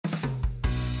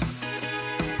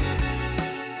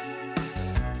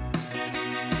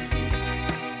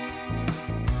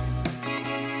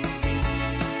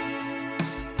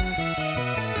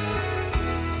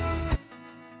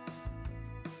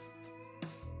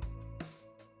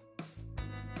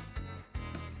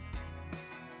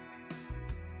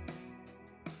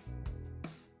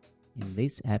In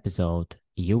this episode,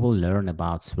 you will learn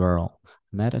about SWIRL,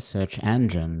 meta search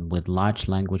engine with large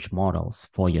language models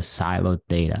for your siloed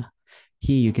data.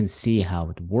 Here you can see how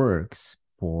it works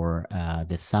for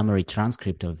the summary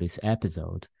transcript of this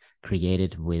episode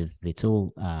created with the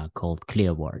tool called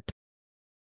Clearword.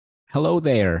 Hello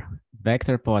there,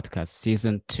 Vector Podcast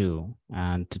Season 2.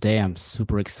 And today I'm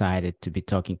super excited to be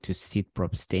talking to Sid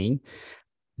Probstein,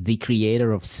 the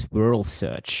creator of SWIRL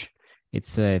Search.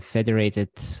 It's a federated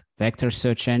vector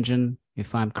search engine,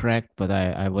 if I'm correct, but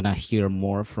I want to hear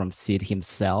more from Sid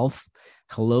himself.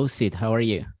 Hello, Sid. How are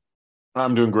you?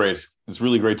 I'm doing great. It's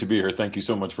really great to be here. Thank you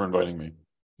so much for inviting me.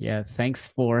 Yeah, thanks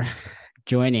for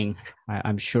joining.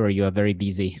 I'm sure you are very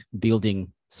busy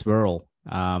building SWIRL,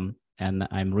 and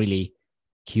I'm really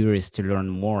curious to learn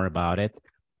more about it.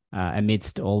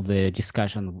 Amidst all the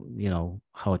discussion,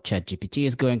 how ChatGPT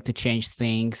is going to change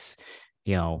things,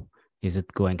 you know, is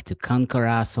it going to conquer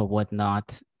us or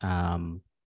whatnot?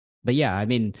 But yeah, I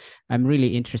mean, I'm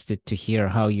really interested to hear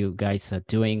how you guys are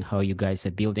doing, how you guys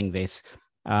are building this.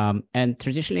 And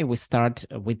traditionally, we start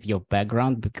with your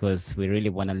background because we really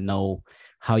want to know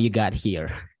how you got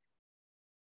here.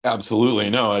 Absolutely.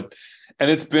 No,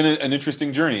 and it's been an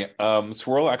interesting journey.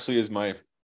 Swirl actually is my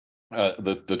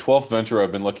the 12th venture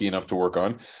I've been lucky enough to work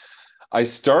on. I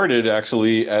started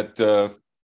actually at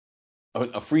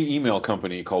a free email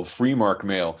company called Freemark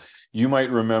Mail. You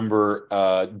might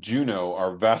remember Juno,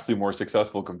 our vastly more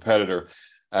successful competitor.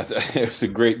 It was a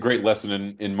great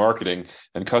lesson in marketing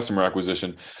and customer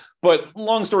acquisition. But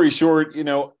long story short,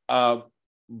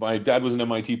 my dad was an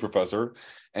MIT professor,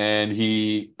 and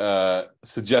he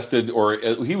suggested, or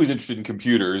he was interested in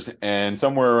computers, and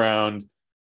somewhere around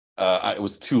it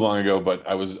was too long ago, but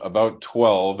I was about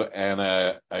 12, and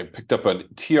I picked up a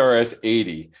TRS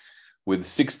 80 with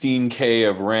 16K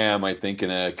of RAM, I think,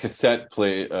 in a cassette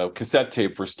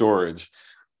tape for storage.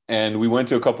 And we went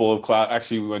to a couple of class.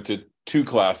 Actually, we went to two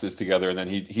classes together, and then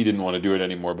he didn't want to do it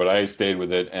anymore, but I stayed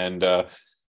with it. And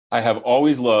I have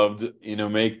always loved,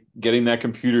 getting that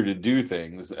computer to do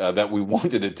things that we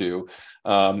wanted it to.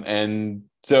 And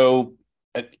so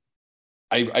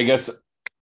I guess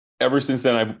ever since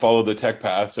then, I've followed the tech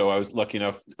path. So I was lucky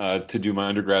enough to do my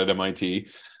undergrad at MIT.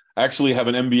 I actually have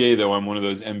an MBA, though. I'm one of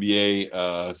those MBA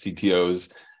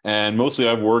CTOs. And mostly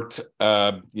I've worked,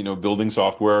 building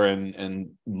software and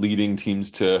leading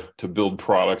teams to build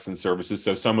products and services.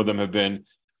 So some of them have been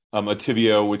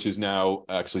Ativio, which is now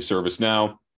actually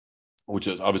ServiceNow, which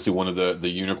is obviously one of the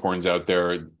unicorns out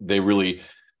there. They really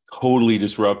totally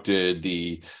disrupted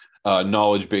the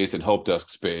knowledge base and help desk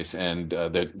space, and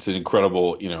that's an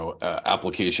incredible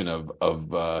application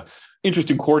of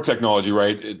interesting core technology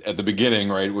right at the beginning,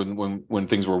 right when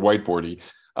things were whiteboardy.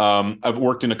 I've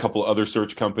worked in a couple of other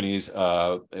search companies,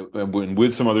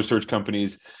 with some other search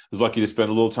companies. I was lucky to spend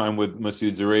a little time with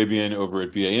Masood Zarabian over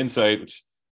at BA Insight, which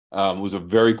was a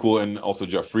very cool, and also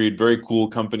Jeff Fried, very cool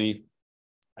company.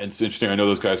 And it's interesting. I know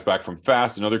those guys back from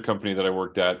Fast, another company that I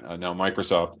worked at, now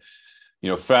Microsoft.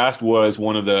 Fast was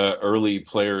one of the early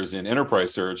players in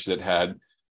enterprise search that had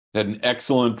an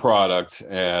excellent product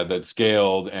that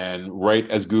scaled, and right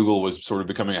as Google was sort of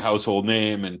becoming a household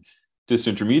name and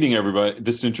disintermediating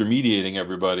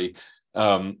everybody,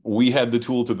 we had the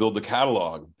tool to build the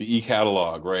catalog, the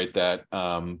e-catalog, right? That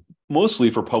mostly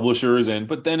for publishers,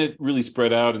 but then it really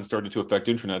spread out and started to affect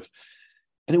intranets.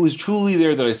 And it was truly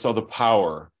there that I saw the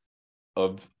power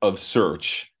of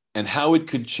search and how it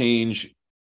could change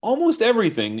almost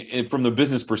everything from the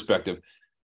business perspective.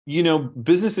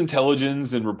 Business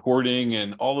intelligence and reporting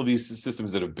and all of these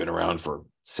systems that have been around for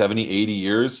 70, 80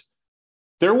 years,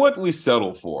 they're what we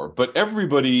settle for. But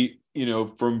everybody,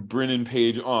 from Brin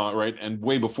Page on, right, and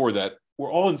way before that,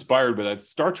 we're all inspired by that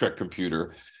Star Trek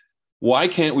computer. Why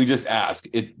can't we just ask?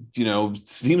 It,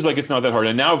 seems like it's not that hard.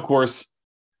 And now, of course,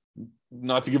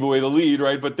 not to give away the lead,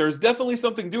 right, but there's definitely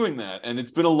something doing that. And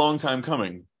it's been a long time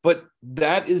coming. But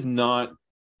that is not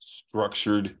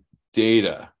structured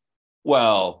data.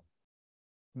 Well,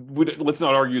 let's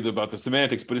not argue about the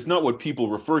semantics, but it's not what people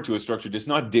refer to as structured. It's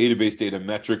not database data,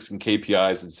 metrics and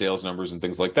KPIs and sales numbers and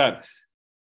things like that.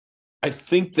 I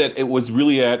think that it was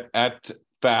really at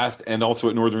Fast and also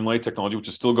at Northern Light Technology, which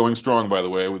is still going strong, by the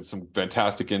way, with some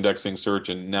fantastic indexing search,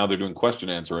 and now they're doing question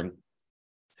answering.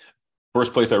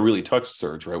 First place I really touched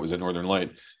search, right, was at Northern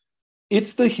Light.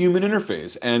 It's the human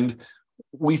interface, and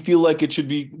we feel like it should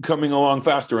be coming along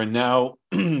faster. And now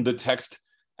the text,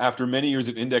 after many years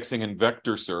of indexing and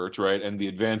vector search, right, and the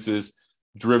advances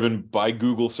driven by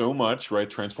Google so much, right,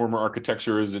 transformer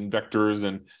architectures and vectors,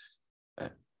 and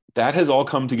that has all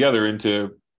come together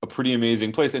into a pretty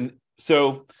amazing place. And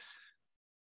so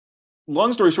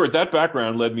long story short, that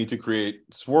background led me to create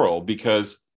SWIRL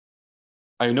because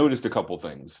I noticed a couple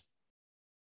things.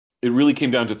 It really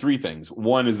came down to three things.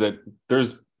 One is that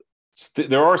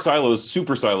there are silos,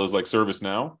 super silos like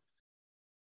ServiceNow.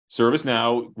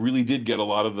 ServiceNow really did get a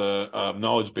lot of the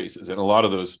knowledge bases and a lot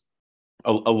of those,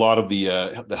 a lot of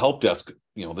the help desk,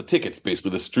 the tickets,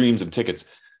 basically the streams of tickets.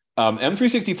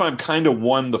 M365 kind of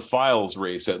won the files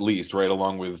race, at least, right,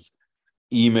 along with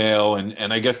email,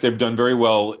 and I guess they've done very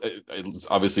well. It's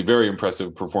obviously very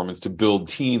impressive performance to build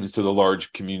teams to the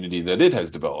large community that it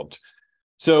has developed.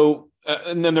 So,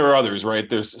 and then there are others, right?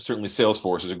 There's certainly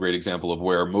Salesforce is a great example of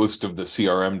where most of the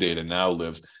CRM data now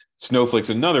lives. Snowflake's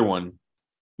another one.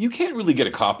 You can't really get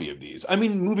a copy of these. I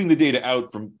mean, moving the data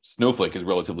out from Snowflake is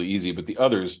relatively easy, but the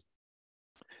others,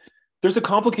 there's a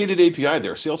complicated API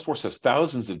there. Salesforce has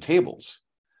thousands of tables.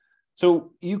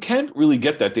 So you can't really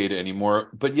get that data anymore,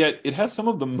 but yet it has some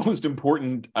of the most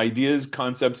important ideas,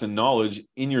 concepts, and knowledge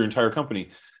in your entire company.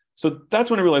 So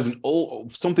that's when I realized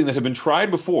something that had been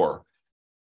tried before,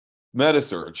 meta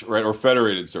search, right, or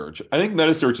federated search. I think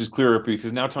meta search is clearer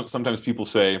because now sometimes people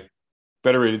say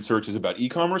federated search is about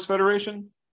e-commerce federation.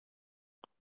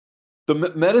 The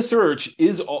meta search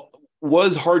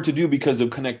was hard to do because of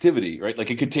connectivity, right?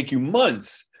 Like it could take you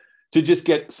months to just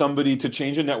get somebody to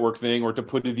change a network thing or to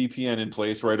put a VPN in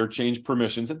place, right? Or change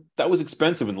permissions. And that was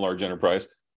expensive in large enterprise.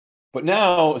 But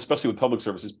now, especially with public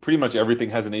services, pretty much everything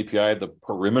has an API. The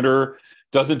perimeter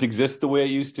doesn't exist the way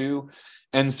it used to.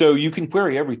 And so you can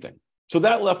query everything. So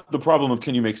that left the problem of,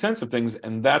 can you make sense of things?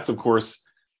 And that's, of course,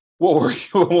 what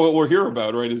we're here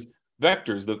about, right? Is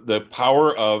vectors, the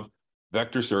power of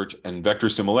vector search and vector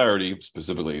similarity,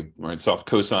 specifically, right? Soft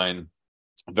cosine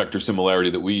vector similarity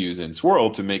that we use in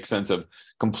SWIRL to make sense of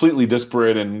completely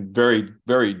disparate and very,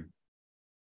 very,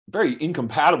 very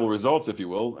incompatible results, if you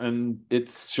will. And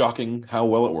it's shocking how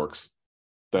well it works.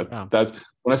 That's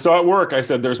when I saw it work, I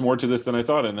said, there's more to this than I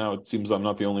thought. And now it seems I'm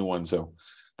not the only one. So,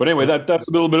 but anyway, that's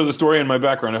a little bit of the story and my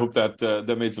background. I hope that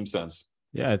that made some sense.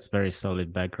 Yeah, it's very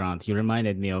solid background. You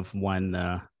reminded me of one,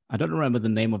 I don't remember the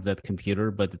name of that computer,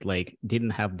 but it like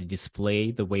didn't have the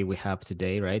display the way we have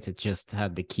today, right? It just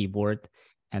had the keyboard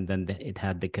and then it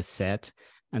had the cassette.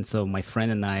 And so my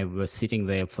friend and I were sitting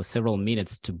there for several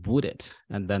minutes to boot it.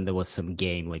 And then there was some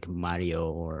game like Mario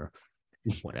or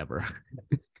whatever.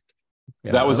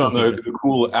 Yeah, that was on the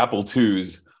cool Apple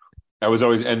IIs. I was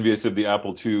always envious of the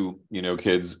Apple II,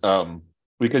 kids,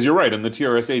 because you're right. In the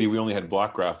TRS-80, we only had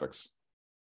block graphics.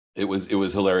 It was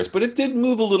hilarious, but it did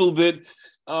move a little bit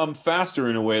faster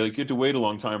in a way. Like you had to wait a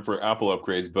long time for Apple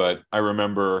upgrades. But I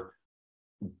remember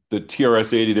the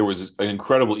TRS-80, there was an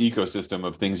incredible ecosystem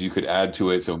of things you could add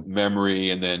to it. So memory,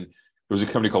 and then there was a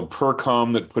company called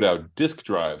Percom that put out disk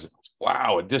drives.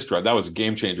 Wow, a disk drive. That was a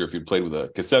game changer if you played with a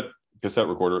cassette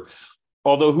recorder.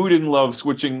 Although who didn't love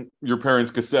switching your parents'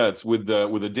 cassettes with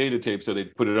a data tape so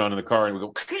they'd put it on in the car and we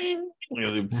go,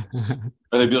 and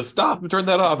they'd be like, stop and turn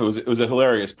that off. It was a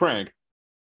hilarious prank.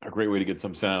 A great way to get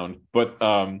some sound. But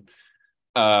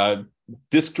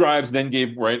disk drives then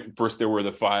gave, right, first there were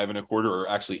the 5 1/4 or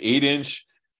actually 8-inch,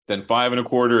 then 5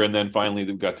 1/4, and then finally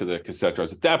we got to the cassette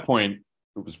drives. At that point,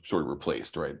 it was sort of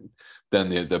replaced, right? Then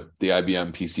the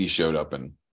IBM PC showed up,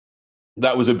 and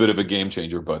that was a bit of a game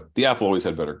changer, but the Apple always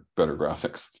had better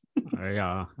graphics.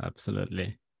 Yeah,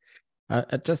 absolutely.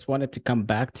 I just wanted to come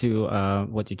back to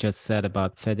what you just said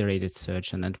about federated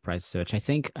search and enterprise search. I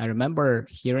think I remember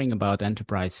hearing about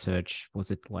enterprise search,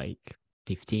 was it like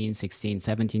 15, 16,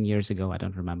 17 years ago? I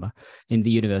don't remember, in the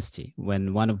university,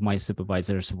 when one of my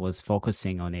supervisors was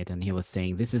focusing on it and he was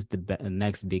saying, this is the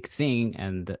next big thing.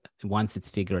 And once it's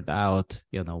figured out,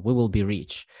 we will be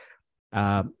rich.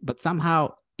 But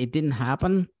somehow it didn't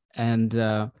happen. And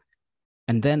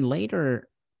then later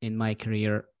in my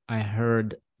career, I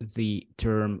heard the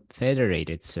term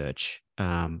federated search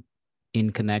in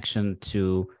connection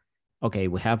to, okay,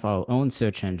 we have our own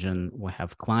search engine, we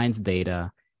have clients'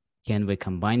 data. Can we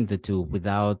combine the two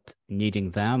without needing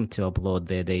them to upload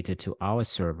their data to our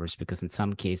servers? Because in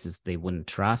some cases, they wouldn't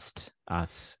trust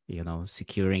us,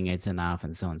 securing it enough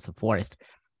and so on and so forth.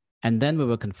 And then we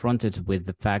were confronted with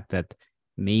the fact that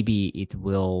maybe it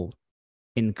will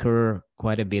incur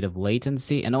quite a bit of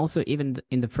latency, and also even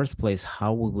in the first place,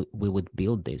 how we would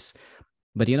build this.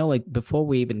 But like before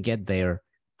we even get there,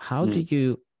 how do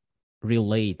you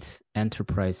relate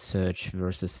enterprise search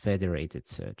versus federated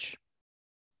search?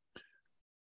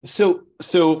 So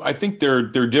I think they're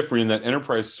different in that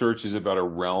enterprise search is about a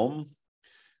realm,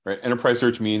 right? Enterprise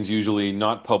search means usually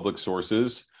not public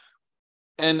sources,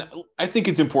 and I think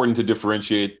it's important to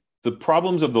differentiate the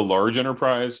problems of the large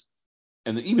enterprise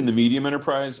and even the medium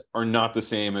enterprise are not the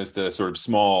same as the sort of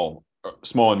small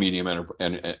small and medium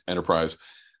enterprise.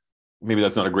 Maybe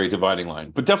that's not a great dividing line,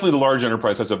 but definitely the large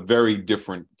enterprise has a very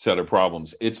different set of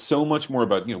problems. It's so much more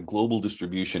about, global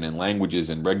distribution and languages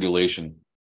and regulation.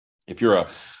 If you're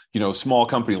a, small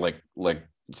company like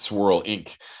SWIRL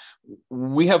Inc.,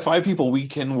 we have 5 people. We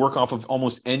can work off of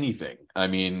almost anything. I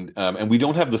mean, and we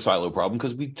don't have the silo problem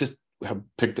because we just have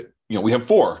picked, we have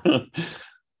 4.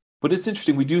 But it's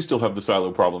interesting. We do still have the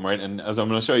silo problem, right? And as I'm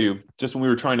going to show you, just when we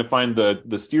were trying to find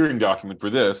the steering document for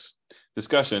this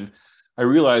discussion, I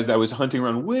realized I was hunting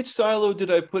around which silo did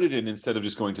I put it in instead of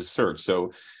just going to search.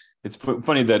 So it's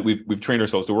funny that we've trained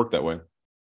ourselves to work that way.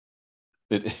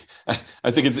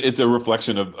 I think it's a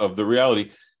reflection of the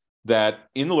reality that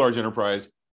in the large enterprise,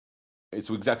 it's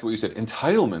exactly what you said.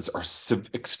 Entitlements are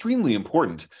extremely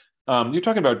important. You're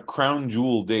talking about crown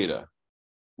jewel data,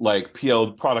 like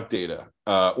PL product data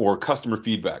or customer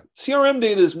feedback. CRM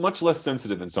data is much less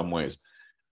sensitive in some ways.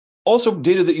 Also,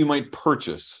 data that you might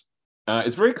purchase.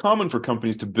 It's very common for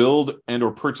companies to build and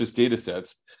or purchase data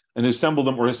sets and assemble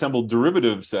them or assemble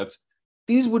derivative sets.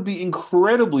 These would be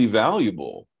incredibly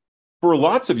valuable for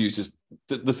lots of uses.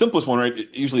 The simplest one, right,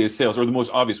 usually is sales, or the most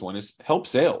obvious one is help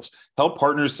sales. Help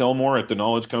partners sell more at the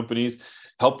knowledge companies.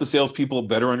 Help the salespeople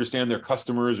better understand their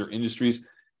customers or industries.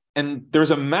 And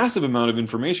there's a massive amount of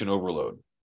information overload.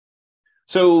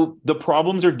 So the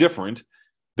problems are different.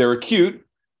 They're acute.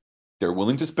 They're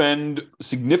willing to spend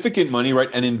significant money, right,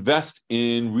 and invest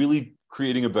in really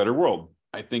creating a better world.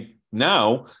 I think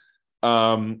now,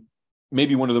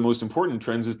 maybe one of the most important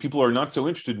trends is people are not so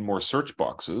interested in more search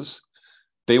boxes.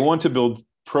 They want to build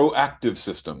proactive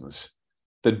systems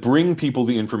that bring people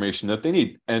the information that they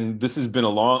need. And this has been a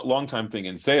long time thing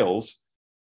in sales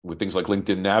with things like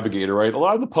LinkedIn Navigator, right? A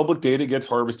lot of the public data gets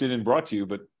harvested and brought to you,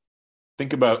 but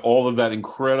think about all of that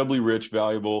incredibly rich,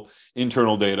 valuable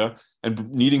internal data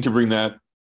and needing to bring that,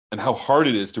 and how hard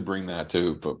it is to bring that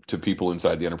to people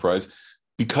inside the enterprise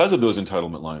because of those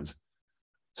entitlement lines.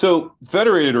 So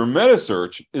federated or meta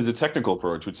search is a technical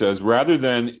approach, which says rather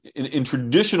than in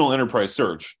traditional enterprise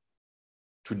search,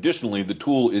 traditionally the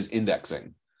tool is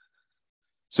indexing.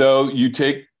 So you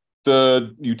take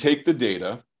the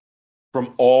data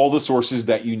from all the sources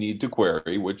that you need to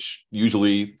query, which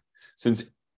usually, since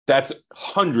that's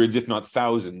hundreds, if not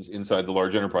thousands inside the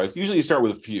large enterprise, usually you start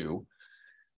with a few,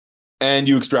 and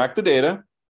you extract the data,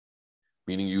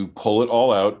 meaning you pull it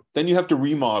all out. Then you have to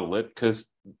remodel it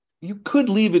because you could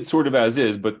leave it sort of as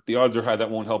is, but the odds are high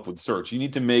that won't help with search. You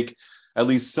need to make at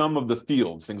least some of the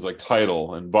fields, things like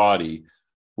title and body,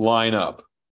 line up.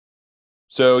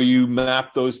 So you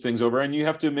map those things over, and you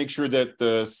have to make sure that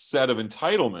the set of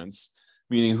entitlements,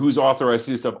 meaning who's authorized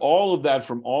to do stuff, all of that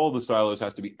from all of the silos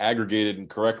has to be aggregated and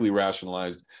correctly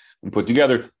rationalized and put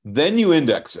together. Then you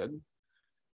index it.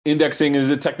 Indexing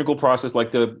is a technical process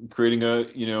like creating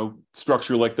a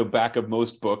structure like the back of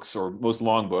most books or most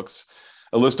long books,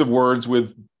 a list of words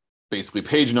with basically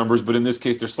page numbers, but in this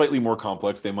case, they're slightly more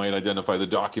complex. They might identify the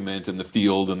document and the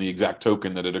field and the exact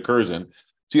token that it occurs in.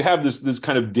 So you have this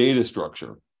kind of data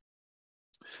structure.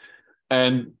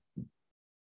 And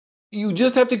you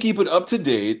just have to keep it up to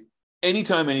date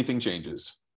anytime anything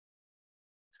changes.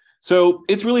 So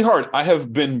it's really hard. I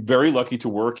have been very lucky to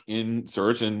work in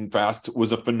search, and Fast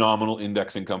was a phenomenal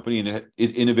indexing company, and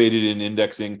it innovated in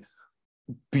indexing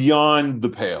beyond the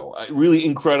pale. Really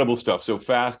incredible stuff. So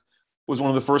Fast was one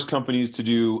of the first companies to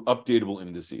do updatable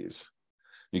indices.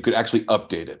 You could actually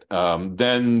update it.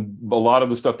 Then a lot of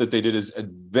the stuff that they did is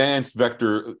advanced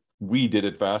vector. We did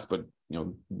it Fast, but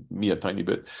me a tiny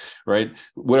bit, right?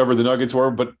 Whatever the nuggets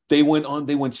were, but they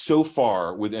went so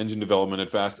far with engine development at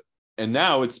Fast. And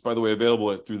now it's, by the way,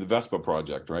 available through the Vespa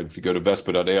project, right? If you go to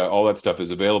vespa.ai, all that stuff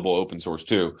is available open source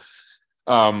too.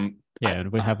 Yeah,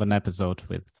 we have an episode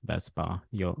with Vespa.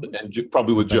 And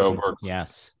probably with Joe.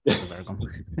 Yes,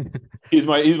 he's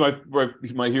my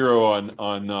hero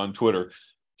on Twitter.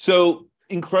 So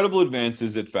incredible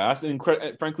advances at Fast, and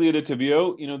frankly at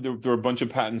Ativio, there were a bunch of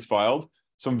patents filed.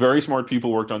 Some very smart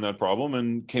people worked on that problem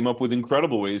and came up with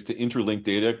incredible ways to interlink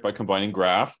data by combining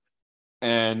graph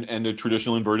and a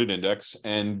traditional inverted index,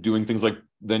 and doing things like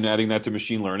then adding that to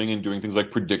machine learning and doing things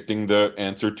like predicting the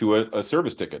answer to a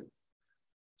service ticket.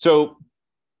 So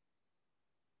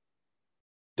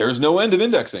there's no end of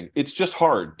indexing. It's just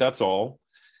hard. That's all.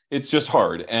 It's just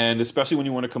hard. And especially when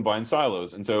you want to combine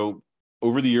silos. And so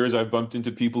over the years, I've bumped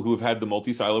into people who have had the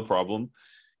multi-silo problem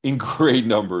in great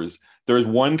numbers. There's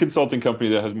one consulting company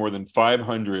that has more than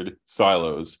 500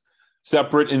 silos,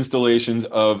 separate installations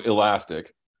of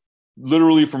Elastic,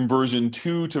 literally from version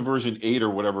 2 to version 8 or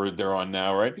whatever they're on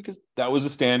now, right? Because that was a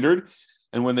standard.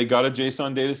 And when they got a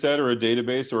JSON data set or a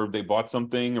database, or they bought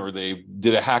something or they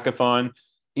did a hackathon,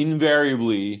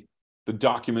 invariably the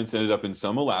documents ended up in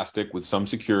some elastic with some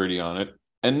security on it.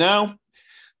 And now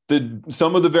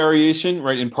some of the variation,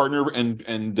 right, in partner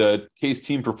and case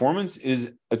team performance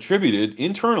is attributed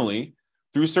internally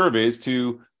through surveys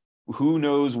to who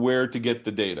knows where to get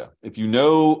the data. If you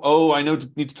know, oh, I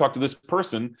need to talk to this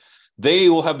person, they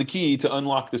will have the key to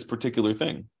unlock this particular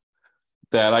thing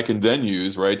that I can then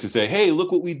use, right, to say, hey,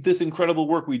 look this incredible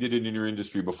work we did in your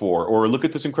industry before, or look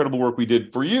at this incredible work we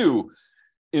did for you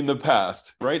in the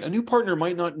past, right? A new partner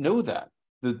might not know that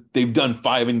they've done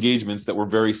 5 engagements that were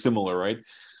very similar, right?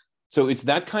 So it's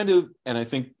that kind of, and I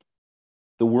think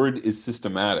the word is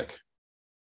systematic.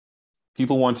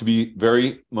 People want to be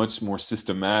very much more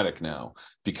systematic now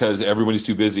because everybody's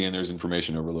too busy and there's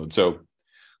information overload. So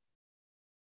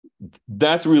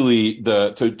that's really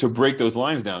to break those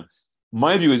lines down.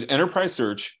 My view is enterprise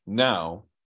search now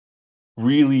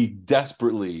really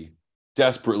desperately,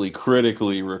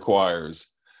 critically requires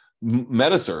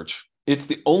meta search. It's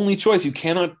the only choice. You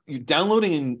cannot,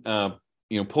 downloading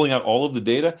and pulling out all of the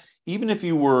data, even if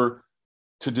you were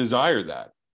to desire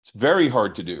that, it's very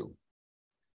hard to do.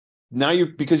 Now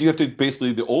because you have to,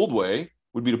 basically the old way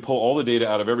would be to pull all the data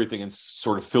out of everything and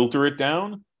sort of filter it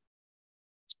down.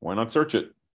 Why not search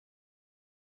it?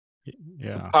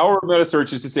 Yeah. The power of meta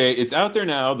search is to say it's out there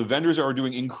now. The vendors are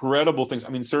doing incredible things. I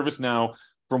mean, ServiceNow,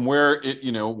 from where it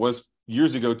was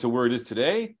years ago to where it is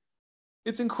today,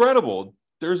 it's incredible.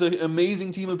 There's an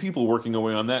amazing team of people working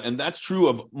away on that. And that's true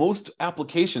of most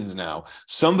applications now.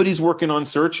 Somebody's working on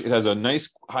search. It has a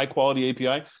nice, high quality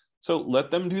API. So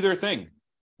let them do their thing.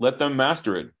 Let them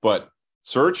master it. But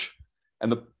search,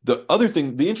 and the other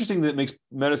thing, the interesting thing that makes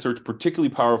meta search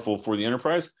particularly powerful for the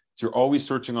enterprise is you're always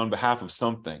searching on behalf of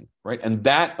something, right? And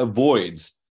that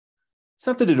avoids, it's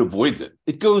not that it avoids it.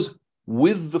 It goes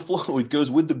with the flow. It goes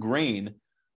with the grain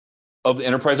of the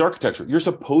enterprise architecture. You're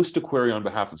supposed to query on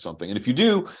behalf of something. And if you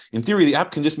do, in theory, the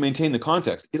app can just maintain the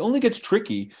context. It only gets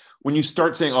tricky when you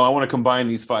start saying, oh, I want to combine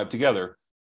these 5 together.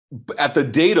 At the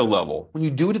data level, when you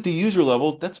do it at the user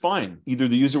level, that's fine. Either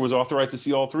the user was authorized to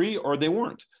see all 3 or they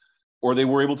weren't, or they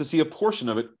were able to see a portion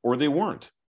of it or they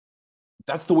weren't.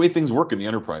 That's the way things work in the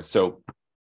enterprise. So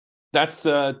that's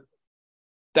the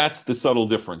subtle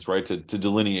difference, right? To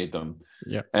delineate them.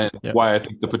 Yeah. And why I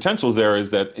think the potentials there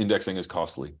is that indexing is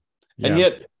costly. Yeah. And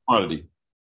yet commodity.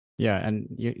 Yeah, and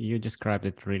you described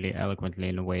it really eloquently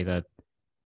in a way that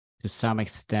to some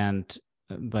extent,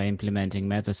 by implementing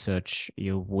meta search,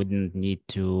 you wouldn't need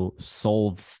to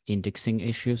solve indexing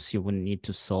issues. You wouldn't need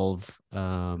to solve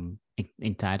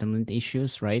entitlement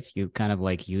issues, right? You kind of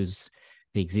like use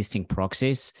the existing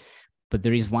proxies. But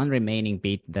there is one remaining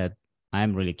bit that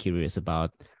I'm really curious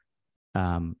about.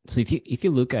 So if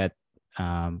you look at,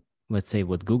 let's say,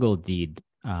 what Google did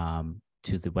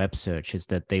to the web search, is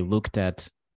that they looked at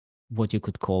what you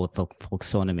could call a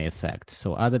folksonomy effect.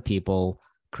 So other people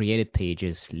created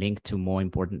pages, linked to more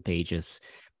important pages,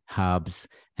 hubs,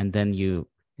 and then you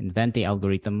invent the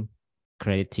algorithm,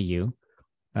 credit to you,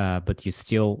 but you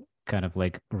still kind of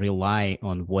like rely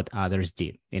on what others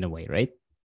did in a way, right?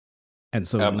 And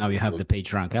so Now you have the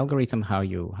PageRank algorithm, how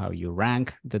you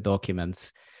rank the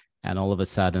documents, and all of a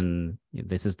sudden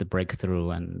this is the breakthrough,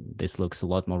 and this looks a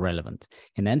lot more relevant.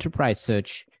 In enterprise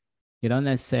search, you don't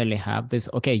necessarily have this.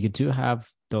 Okay, you do have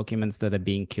documents that are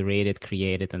being curated,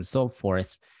 created, and so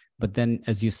forth. But then,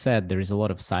 as you said, there is a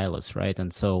lot of silos, right?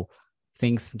 And so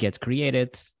things get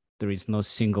created. There is no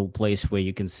single place where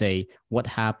you can say, what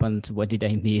happened? What did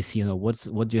I miss?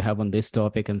 What do you have on this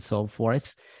topic, and so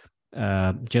forth.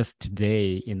 Just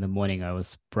today in the morning, I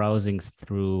was browsing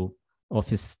through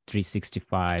Office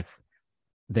 365.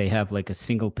 They have like a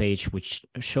single page which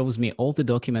shows me all the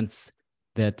documents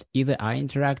that either I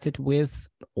interacted with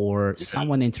or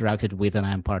someone interacted with, and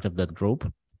I'm part of that group,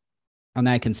 and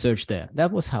I can search there.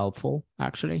 That was helpful,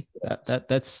 actually.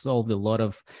 That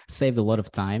saved a lot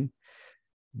of time.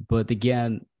 But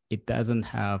again, it doesn't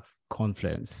have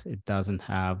Confluence. It doesn't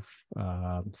have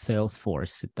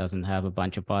Salesforce. It doesn't have a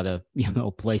bunch of other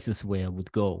places where I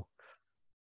would go.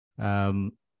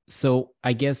 So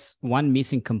I guess one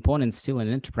missing component still in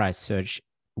enterprise search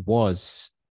was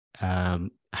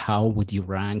how would you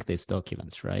rank these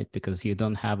documents, right? Because you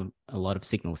don't have a lot of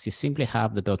signals. You simply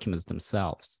have the documents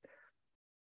themselves.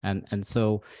 And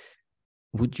so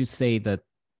would you say that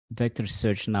vector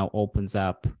search now opens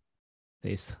up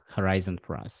this horizon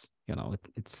for us?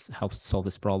 It helps solve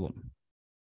this problem.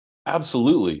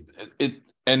 Absolutely.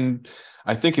 And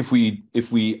I think if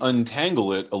we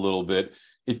untangle it a little bit,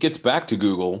 it gets back to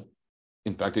Google.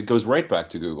 In fact, it goes right back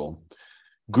to Google.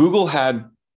 Google had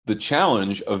the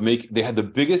challenge they had the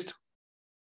biggest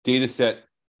data set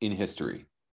in history,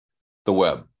 the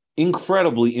web,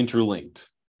 incredibly interlinked.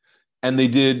 And they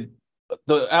did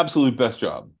the absolute best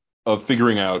job of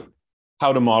figuring out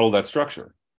how to model that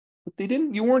structure. But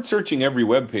you weren't searching every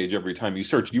web page every time you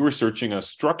searched. You were searching a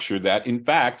structure that, in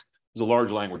fact, was a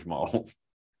large language model,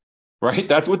 right?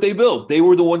 That's what they built. They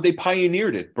were the one, they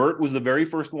pioneered it. BERT was the very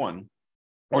first one.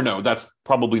 Or no, that's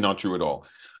probably not true at all.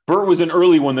 BERT was an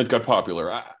early one that got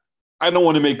popular. I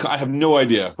have no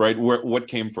idea, right, what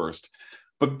came first.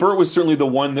 But BERT was certainly the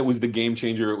one that was the game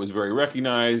changer. It was very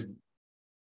recognized.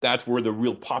 That's where the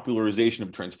real popularization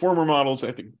of transformer models,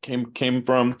 I think, came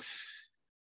from.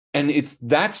 And it's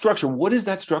that structure. What is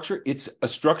that structure? It's a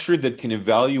structure that can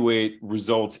evaluate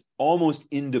results almost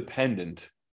independent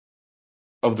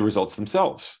of the results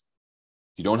themselves.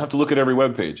 You don't have to look at every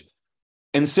web page.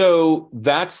 And so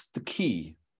that's the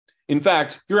key. In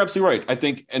fact, you're absolutely right. I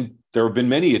think, and there have been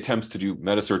many attempts to do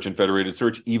meta search and federated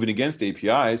search, even against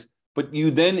APIs, but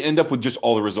you then end up with just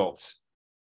all the results,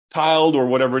 tiled or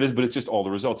whatever it is, but it's just all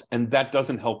the results. And that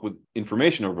doesn't help with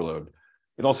information overload.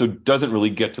 It also doesn't really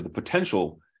get to the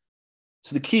potential.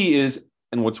 So the key is,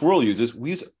 and what SWIRL uses, we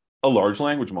use a large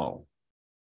language model.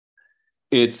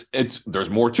 There's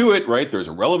more to it, right? There's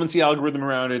a relevancy algorithm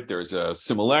around it. There's a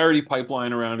similarity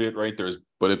pipeline around it, right?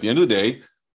 But at the end of the day,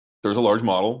 there's a large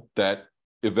model that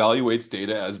evaluates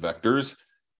data as vectors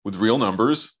with real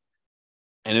numbers,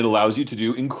 and it allows you to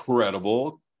do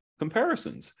incredible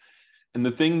comparisons. And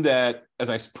the thing that, as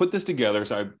I put this together,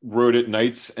 so I wrote it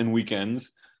nights and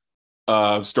weekends,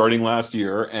 starting last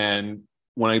year, and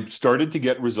when I started to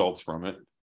get results from it,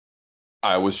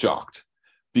 I was shocked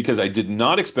because I did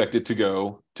not expect it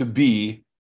to be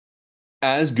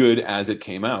as good as it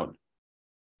came out.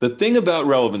 The thing about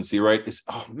relevancy, right, is,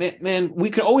 oh man, we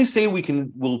can always say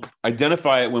we'll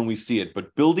identify it when we see it,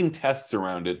 but building tests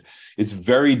around it is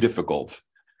very difficult.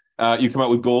 You come out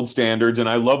with gold standards, and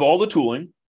I love all the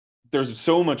tooling. There's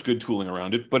so much good tooling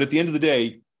around it, but at the end of the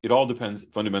day, it all depends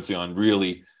fundamentally on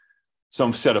really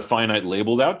some set of finite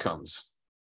labeled outcomes.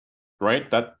 Right?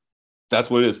 That's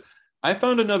what it is. I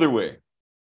found another way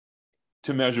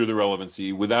to measure the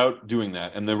relevancy without doing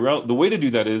that. And the way to do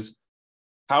that is,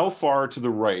 how far to the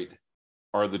right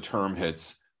are the term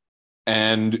hits?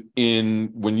 And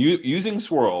when you using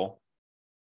SWIRL,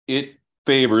 it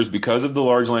favors, because of the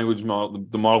large language model,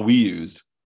 the model we used,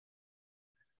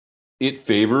 it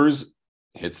favors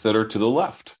hits that are to the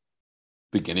left,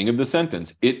 beginning of the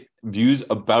sentence. It views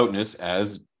aboutness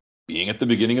as being at the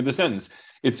beginning of the sentence.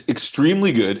 It's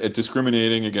extremely good at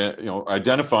discriminating against,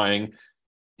 identifying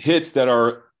hits that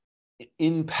are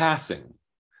in passing.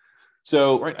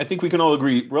 So, right, I think we can all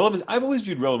agree, relevance. I've always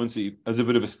viewed relevancy as a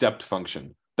bit of a stepped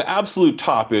function. The absolute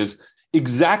top is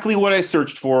exactly what I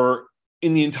searched for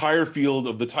in the entire field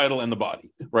of the title and the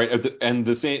body, right?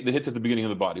 The hits at the beginning of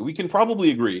the body. We can probably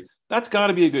agree that's got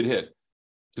to be a good hit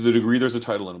to the degree there's a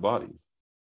title and a body.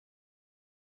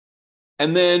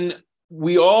 And then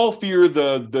we all fear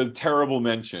the terrible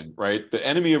mention, right? The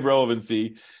enemy of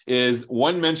relevancy is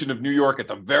one mention of New York at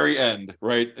the very end,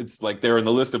 right? It's like they're in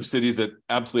the list of cities that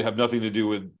absolutely have nothing to do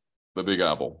with the Big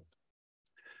Apple.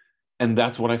 And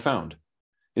that's what I found,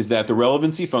 is that the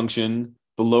relevancy function,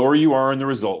 the lower you are in the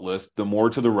result list, the more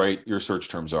to the right your search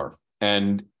terms are.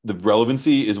 And the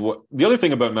relevancy is the other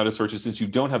thing about meta search is, since you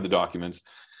don't have the documents,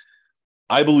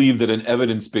 I believe that an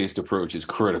evidence-based approach is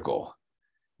critical.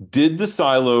 Did the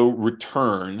silo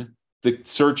return the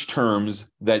search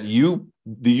terms that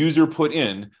the user put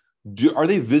in? Are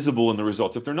they visible in the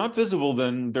results? If they're not visible,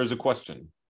 then there's a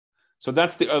question. So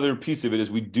that's the other piece of it, is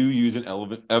we do use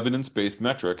an evidence-based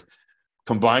metric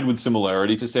combined with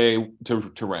similarity to say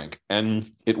to rank, and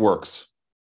it works.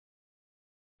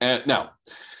 And now,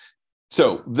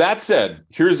 so that said,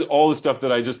 here's all the stuff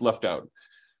that I just left out.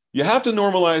 You have to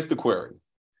normalize the query,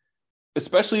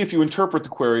 especially if you interpret the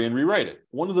query and rewrite it.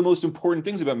 One of the most important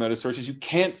things about meta search is you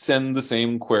can't send the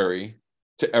same query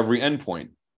to every endpoint.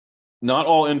 Not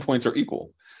all endpoints are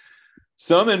equal.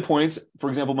 Some endpoints, for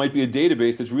example, might be a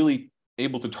database that's really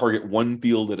able to target one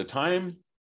field at a time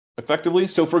effectively.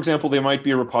 So, for example, they might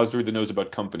be a repository that knows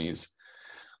about companies.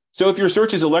 So if your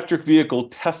search is electric vehicle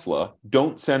Tesla,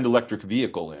 don't send electric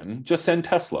vehicle in, just send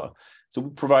Tesla. So we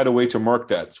provide a way to mark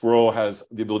that. SWIRL has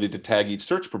the ability to tag each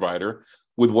search provider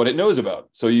with what it knows about.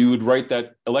 So you would write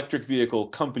that electric vehicle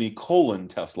company :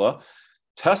 Tesla.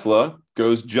 Tesla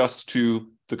goes just to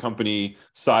the company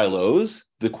silos,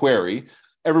 the query.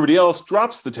 Everybody else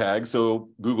drops the tag. So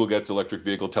Google gets electric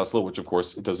vehicle Tesla, which of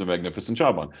course it does a magnificent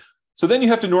job on. So then you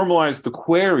have to normalize the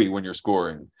query when you're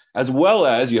scoring, as well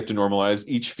as you have to normalize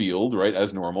each field, right,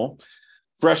 as normal.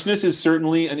 Freshness is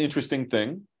certainly an interesting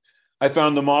thing. I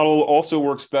found the model also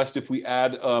works best if we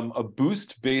add a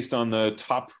boost based on the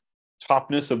top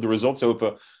topness of the results. So if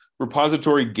a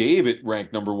repository gave it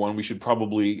rank number one, we should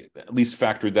probably at least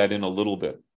factor that in a little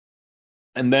bit.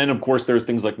 And then, of course, there's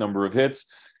things like number of hits.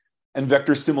 And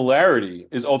vector similarity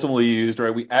is ultimately used,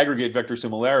 right? We aggregate vector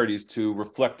similarities to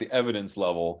reflect the evidence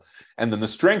level. And then the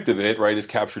strength of it, right, is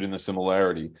captured in the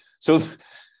similarity. So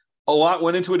a lot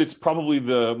went into it. It's probably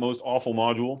the most awful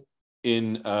module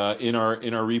in our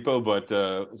repo, but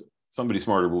somebody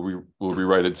smarter will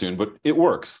rewrite it soon. But it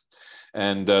works.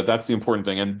 And that's the important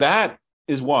thing. And that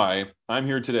is why I'm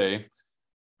here today,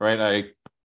 right? I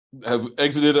have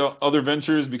exited other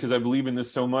ventures because I believe in this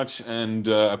so much, and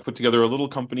I put together a little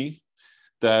company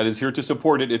that is here to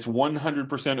support it. It's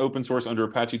 100% open source under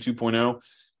Apache 2.0.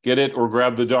 Get it or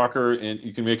grab the Docker, and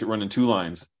you can make it run in 2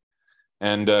 lines,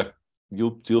 and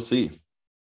you'll see.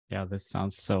 Yeah, this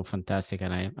sounds so fantastic,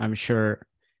 and I'm sure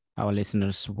our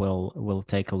listeners will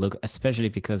take a look, especially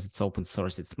because it's open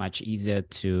source. It's much easier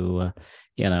to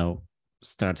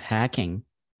start hacking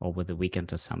over the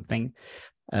weekend or something.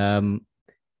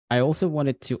 I also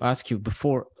wanted to ask you,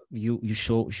 before you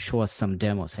show us some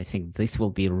demos, I think this will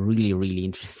be really, really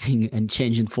interesting and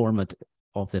changing format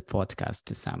of the podcast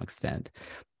to some extent.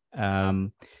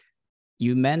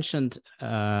 You mentioned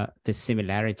the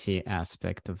similarity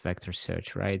aspect of vector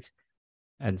search, right?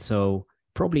 And so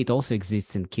probably it also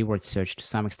exists in keyword search to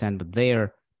some extent, but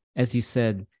there, as you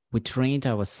said, we trained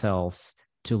ourselves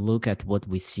to look at what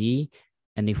we see.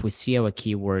 And if we see our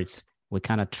keywords, we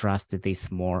kind of trust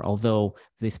this more, although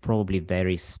this probably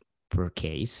varies per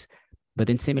case. But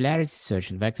in similarity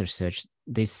search and vector search,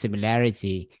 this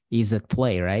similarity is at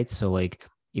play, right? So like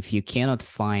if you cannot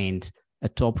find a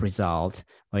top result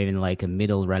or even like a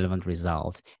middle relevant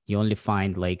result, you only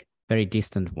find like very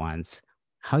distant ones.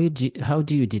 How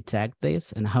do you detect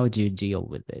this, and how do you deal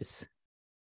with this?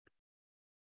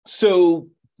 So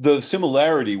the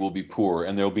similarity will be poor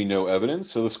and there'll be no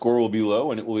evidence. So the score will be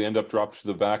low and it will end up dropped to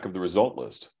the back of the result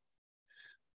list.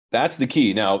 That's the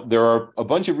key. Now, there are a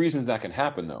bunch of reasons that can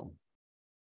happen, though.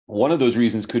 One of those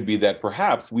reasons could be that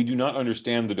perhaps we do not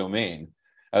understand the domain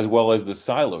as well as the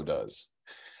silo does.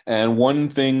 And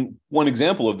one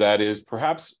example of that is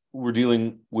perhaps we're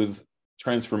dealing with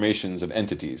transformations of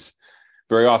entities,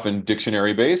 very often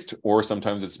dictionary-based, or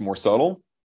sometimes it's more subtle.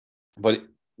 But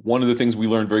one of the things we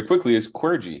learned very quickly is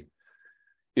Query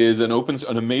is an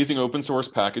amazing open source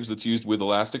package that's used with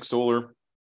Elastic Solar,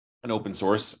 an open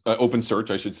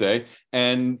search, I should say,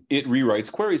 and it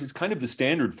rewrites queries. It's kind of the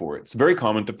standard for it. It's very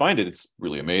common to find it. It's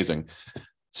really amazing.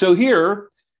 So here,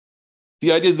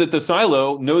 the idea is that the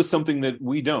silo knows something that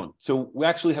we don't. So we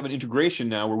actually have an integration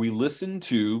now where we listen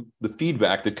to the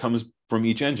feedback that comes from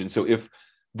each engine. So if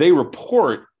they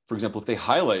report, for example, if they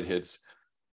highlight hits,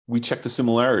 we check the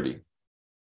similarity.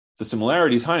 If the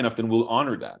similarity is high enough, then we'll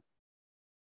honor that.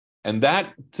 And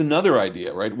that's another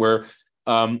idea, right? Where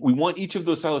we want each of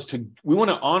those silos we want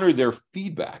to honor their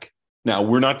feedback. Now,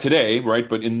 we're not today, right?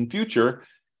 But in the future,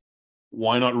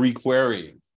 why not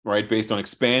requery, right? Based on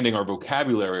expanding our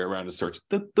vocabulary around a search.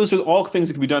 Those are all things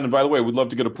that can be done. And by the way, we'd love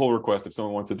to get a pull request if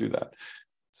someone wants to do that.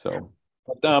 So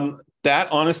that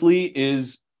honestly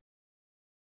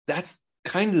that's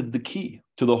kind of the key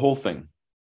to the whole thing.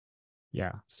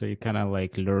 Yeah. So you kind of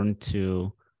like learn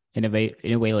to, in a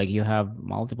way, like you have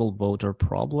multiple voter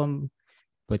problem,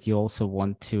 but you also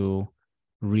want to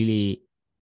really,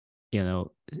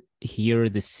 hear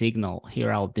out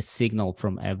the signal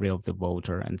from every of the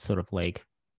voter and sort of like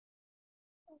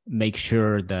make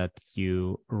sure that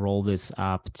you roll this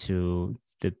up to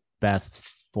the best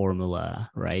formula,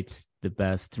 right? The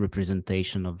best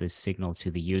representation of this signal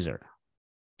to the user.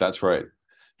 That's right.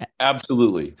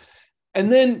 Absolutely.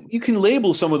 And then you can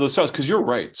label some of those cells, because you're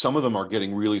right. Some of them are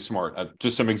getting really smart.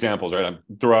 Just some examples, right?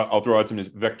 I'll throw out some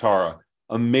Vectara.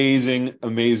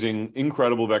 Amazing,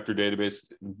 incredible vector database.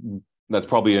 That's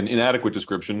probably an inadequate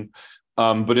description,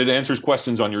 but it answers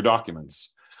questions on your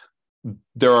documents.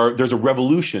 There's a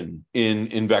revolution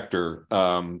in vector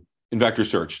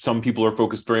search. Some people are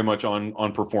focused very much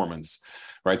on performance,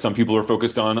 right? Some people are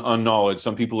focused on knowledge.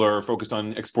 Some people are focused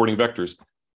on exporting vectors.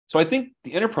 So I think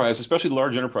the enterprise, especially the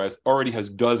large enterprise, already has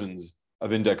dozens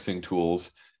of indexing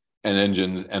tools and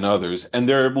engines and others. And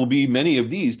there will be many of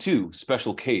these too,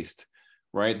 special cased,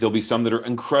 right? There'll be some that are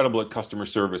incredible at customer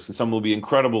service, and some will be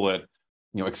incredible at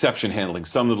exception handling.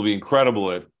 Some that will be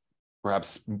incredible at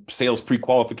perhaps sales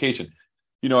pre-qualification.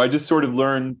 I just sort of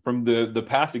learned from the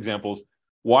past examples,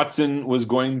 Watson was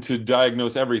going to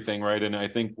diagnose everything, right? And I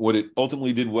think what it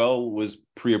ultimately did well was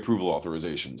pre-approval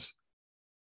authorizations.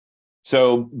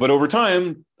 So, but over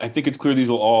time, I think it's clear these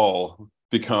will all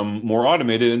become more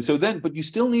automated. And so but you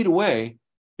still need a way,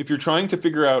 if you're trying to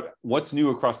figure out what's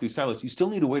new across these silos, you still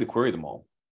need a way to query them all.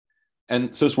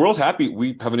 And so Swirl's happy.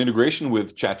 We have an integration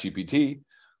with ChatGPT.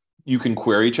 You can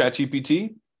query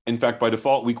ChatGPT. In fact, by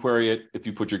default, we query it if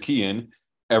you put your key in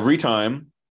every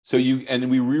time. And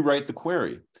we rewrite the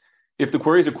query. If the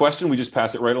query is a question, we just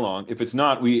pass it right along. If it's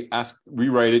not, we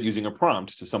rewrite it using a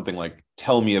prompt to something like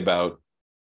 "tell me about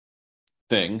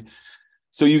thing."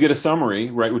 So you get a summary,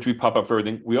 right, which we pop up for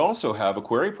everything. We also have a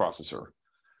query processor.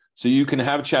 So you can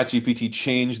have ChatGPT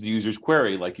change the user's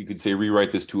query. Like you could say,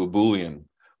 rewrite this to a Boolean,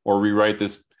 or rewrite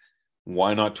this,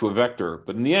 why not, to a vector.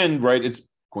 But in the end, right, it's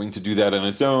going to do that on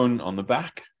its own on the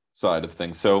back side of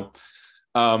things. So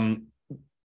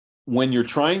when you're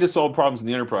trying to solve problems in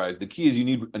the enterprise, the key is you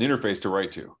need an interface to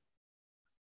write to.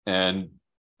 And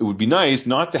it would be nice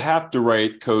not to have to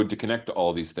write code to connect to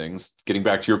all these things, getting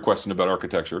back to your question about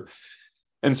architecture.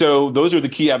 And so those are the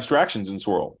key abstractions in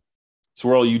SWIRL.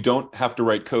 SWIRL, you don't have to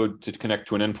write code to connect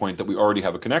to an endpoint that we already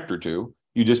have a connector to.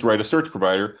 You just write a search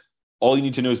provider. All you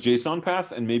need to know is JSON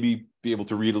path and maybe be able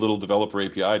to read a little developer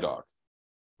API doc,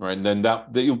 right? And then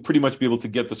that you'll pretty much be able to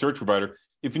get the search provider.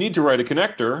 If you need to write a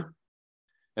connector,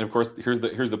 and of course, here's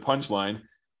the punchline.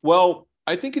 Well,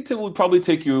 I think it would probably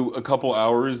take you a couple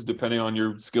hours depending on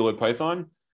your skill at Python.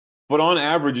 But on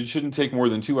average, it shouldn't take more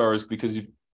than 2 hours because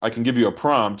I can give you a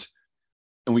prompt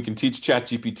and we can teach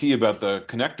ChatGPT about the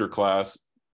connector class.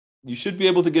 You should be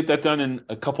able to get that done in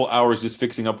a couple hours just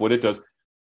fixing up what it does.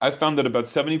 I've found that about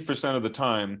 70% of the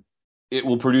time, it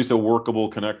will produce a workable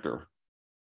connector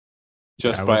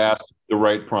just by asking the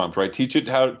right prompt, right? Teach it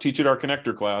our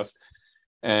connector class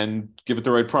and give it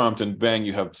the right prompt, and bang,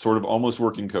 you have sort of almost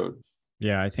working code.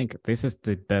 Yeah, I think this is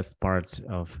the best part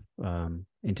of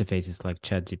interfaces like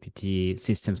ChatGPT,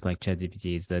 systems like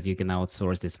ChatGPT, is that you can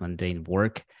outsource this mundane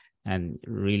work and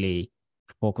really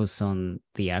focus on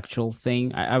the actual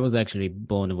thing. I was actually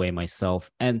blown away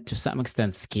myself, and to some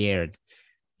extent scared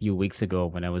a few weeks ago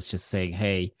when I was just saying,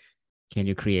 hey, can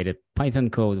you create a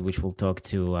Python code which will talk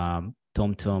to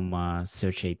TomTom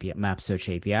search API, map search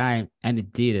API? And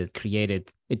it did.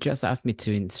 It just asked me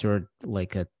to insert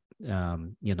like a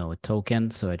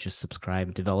token. So I just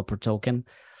subscribed developer token.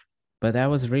 But I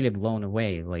was really blown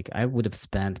away. Like I would have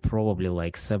spent probably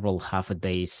like several half a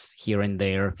days here and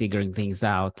there figuring things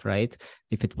out, right?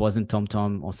 If it wasn't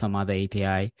TomTom or some other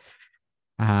API.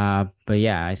 But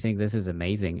yeah, I think this is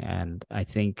amazing. And I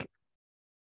think,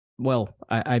 well,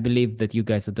 I believe that you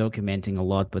guys are documenting a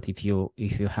lot, but if you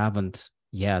haven't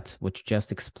yet, what you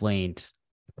just explained,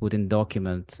 put in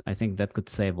document, I think that could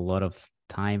save a lot of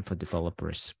time for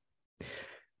developers.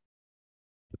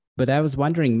 But I was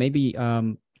wondering, maybe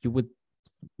you would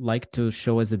like to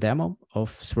show us a demo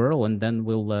of SWIRL, and then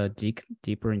we'll dig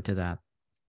deeper into that.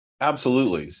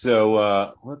 Absolutely.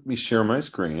 So let me share my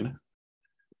screen.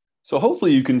 So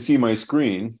hopefully you can see my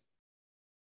screen.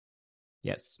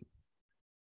 Yes.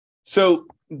 So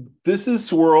this is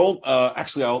SWIRL.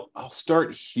 Actually, I'll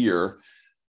start here.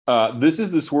 This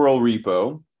is the SWIRL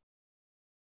repo.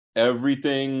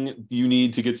 Everything you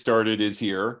need to get started is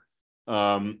here.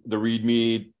 The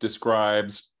README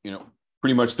describes,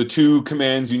 pretty much the two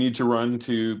commands you need to run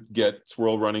to get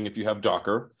SWIRL running if you have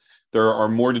Docker. There are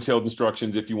more detailed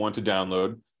instructions if you want to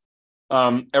download.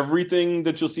 Everything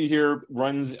that you'll see here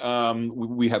runs,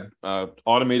 we have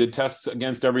automated tests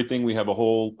against everything. We have a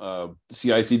whole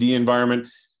CI/CD environment,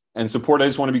 and support, I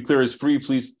just want to be clear, is free.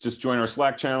 Please just join our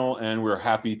Slack channel and we're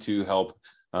happy to help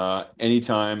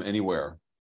anytime, anywhere.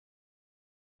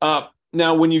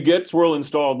 Now, when you get SWIRL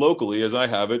installed locally, as I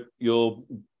have it, you'll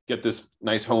get this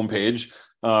nice homepage.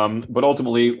 But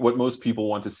ultimately, what most people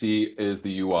want to see is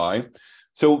the UI.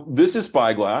 So this is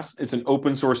Spyglass. It's an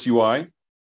open source UI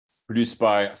produced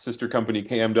by a sister company,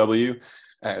 KMW.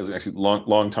 It was actually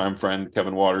long-time friend,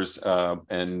 Kevin Waters,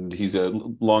 and he's a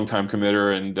long-time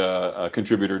committer and a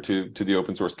contributor to the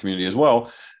open source community as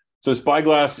well. So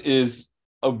Spyglass is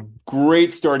a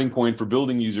great starting point for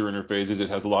building user interfaces. It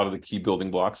has a lot of the key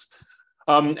building blocks.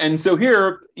 And so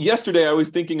here, yesterday, I was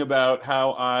thinking about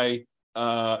how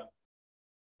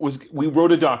we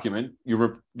wrote a document.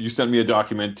 You sent me a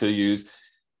document to use,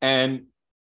 and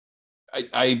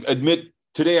I admit,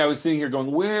 today I was sitting here going,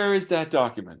 where is that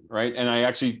document, right? And I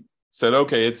actually said,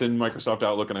 okay, it's in Microsoft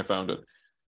Outlook, and I found it.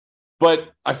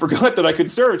 But I forgot that I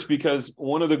could search, because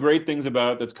one of the great things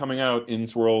that's coming out in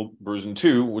SWIRL version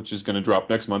 2, which is going to drop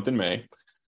next month in May,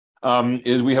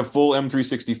 is we have full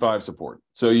M365 support.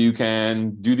 So you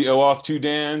can do the OAuth 2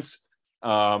 dance,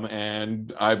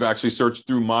 and I've actually searched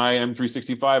through my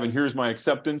M365, and here's my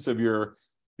acceptance of your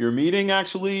meeting,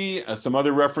 actually, some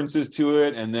other references to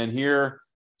it, and then here,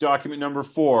 document number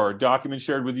 4, document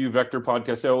shared with you, vector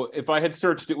podcast. So if I had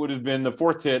searched, it would have been the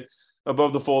 4th hit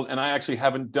above the fold. And I actually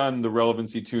haven't done the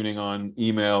relevancy tuning on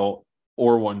email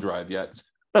or OneDrive yet.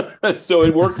 So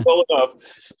it worked well enough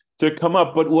to come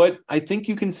up. But what I think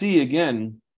you can see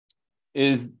again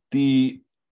is the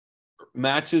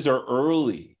matches are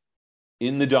early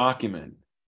in the document.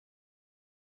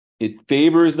 It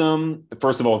favors them.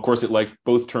 First of all, of course, it likes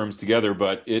both terms together,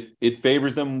 but it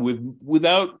favors them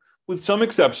with some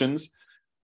exceptions.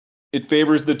 It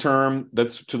favors the term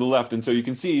that's to the left. And so you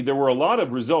can see there were a lot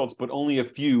of results, but only a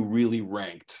few really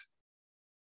ranked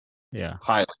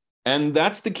highly. And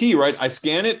that's the key, right? I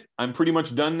scan it. I'm pretty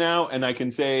much done now. And I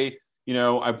can say,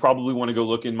 I probably want to go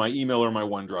look in my email or my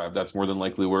OneDrive. That's more than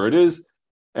likely where it is.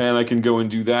 And I can go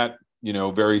and do that,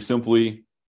 very simply.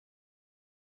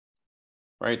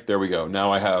 Right, there we go.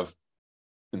 Now I have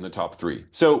in the top 3.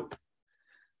 So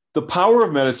the power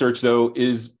of meta search, though,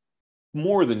 is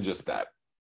more than just that.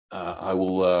 I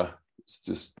will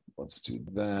let's do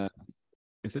that.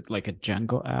 Is it like a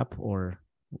Django app or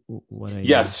what?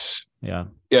 Yes. Yeah.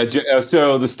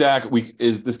 So the stack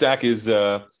is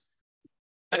Rabbit,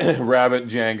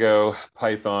 Django,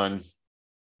 Python,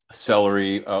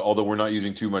 Celery. Although we're not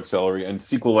using too much Celery, and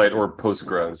SQLite or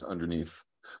Postgres underneath.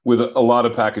 With a lot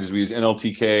of packages, we use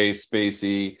NLTK,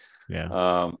 Spacey,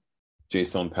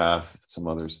 JSON Path, some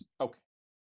others. Okay.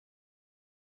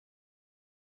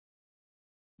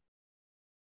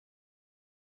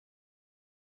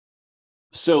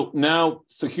 So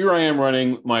here I am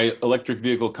running my electric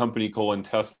vehicle company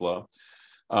Tesla.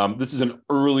 This is an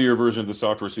earlier version of the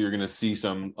software, so you're going to see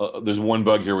there's one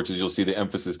bug here, which is you'll see the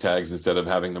emphasis tags instead of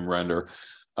having them render,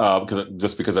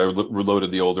 because I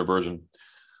reloaded the older version.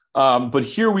 But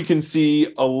here we can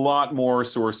see a lot more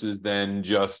sources than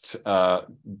just enterprise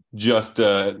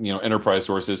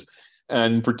sources.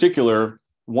 And in particular,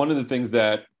 one of the things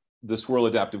that the SWIRL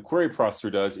adaptive query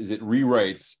processor does is it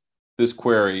rewrites this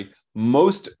query.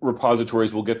 Most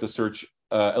repositories will get the search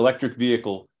electric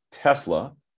vehicle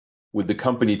Tesla with the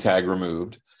company tag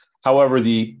removed. However,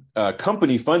 the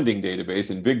company funding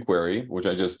database in BigQuery, which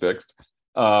I just fixed,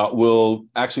 will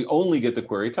actually only get the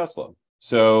query Tesla.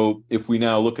 So if we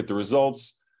now look at the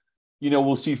results,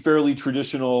 we'll see fairly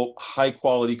traditional high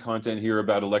quality content here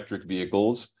about electric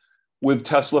vehicles with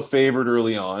Tesla favored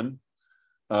early on.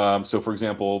 So for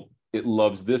example, it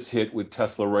loves this hit with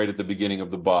Tesla right at the beginning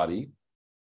of the body.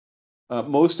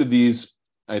 Most of these,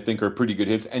 I think, are pretty good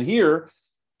hits. And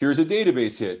here's a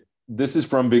database hit. This is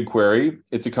from BigQuery.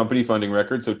 It's a company funding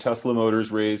record. So Tesla Motors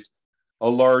raised a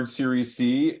large Series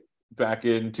C back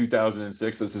in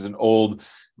 2006. This is an old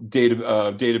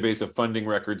database of funding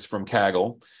records from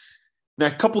Kaggle. Now,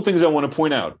 a couple things I want to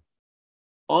point out.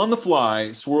 On the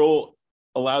fly, SWIRL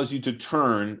allows you to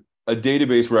turn a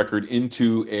database record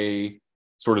into a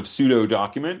sort of pseudo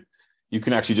document. You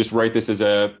can actually just write this as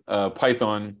a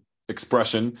Python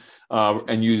expression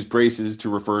and use braces to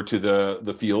refer to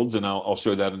the fields, and I'll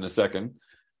show that in a second.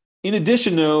 In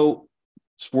addition, though,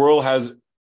 SWIRL has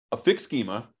a fixed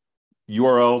schema: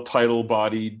 URL, title,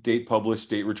 body, date published,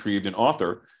 date retrieved, and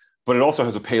author, but it also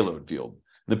has a payload field.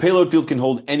 The payload field can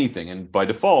hold anything, and by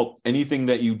default, anything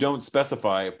that you don't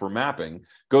specify for mapping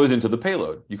goes into the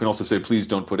payload. You can also say, please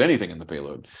don't put anything in the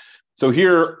payload. So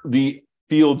here, the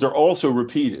fields are also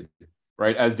repeated,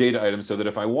 right, as data items, so that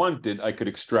if I wanted, I could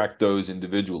extract those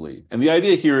individually. And the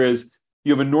idea here is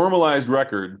you have a normalized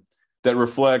record that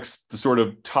reflects the sort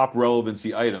of top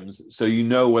relevancy items, so you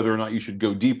know whether or not you should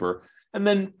go deeper. And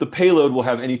then the payload will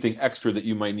have anything extra that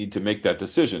you might need to make that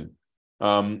decision.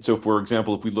 So for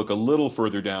example, if we look a little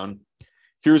further down,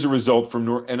 here's a result from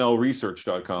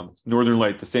nlresearch.com, Northern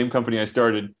Light, the same company I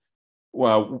started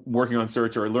while working on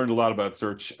search, or I learned a lot about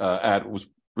search was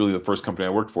really the first company I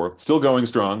worked for. Still going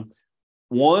strong.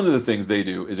 One of the things they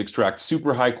do is extract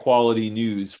super high quality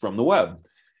news from the web,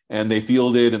 and they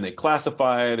field it and they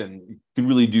classify it, and you can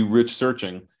really do rich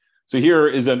searching. So here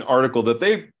is an article that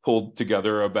they pulled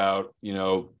together about,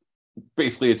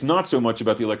 basically it's not so much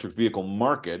about the electric vehicle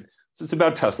market. It's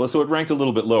about Tesla. So it ranked a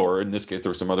little bit lower. In this case, there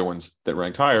were some other ones that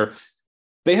ranked higher.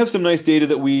 They have some nice data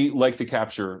that we like to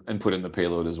capture and put in the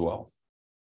payload as well.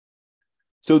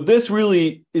 So this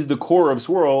really is the core of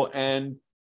SWIRL. And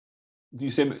you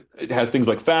say it has things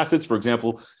like facets. For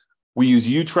example, we use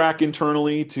UTrack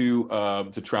internally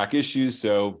to track issues.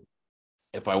 So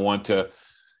if I want to,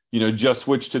 just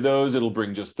switch to those, it'll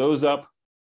bring just those up.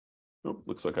 Oh,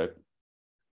 looks like I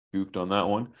goofed on that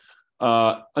one.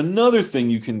 Another thing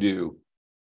you can do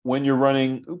when you're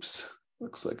running, looks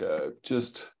like I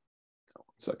just, 1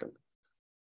 second.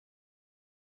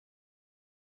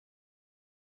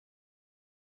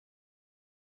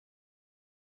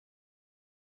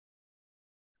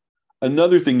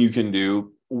 Another thing you can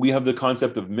do, we have the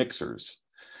concept of mixers,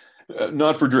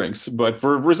 not for drinks, but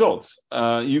for results.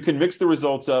 You can mix the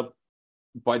results up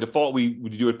by default, we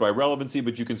do it by relevancy,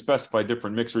 but you can specify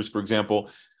different mixers. For example,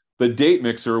 the date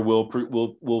mixer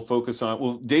will focus on,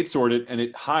 will date sort it, and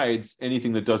it hides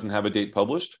anything that doesn't have a date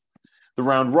published. The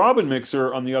round robin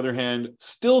mixer, on the other hand,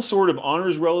 still sort of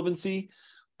honors relevancy,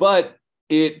 but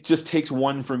it just takes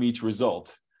one from each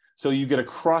result. So you get a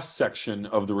cross section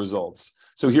of the results.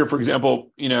 So here, for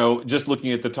example, just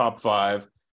looking at the top 5,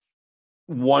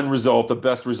 one result, the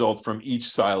best result from each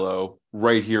silo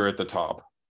right here at the top.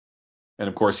 And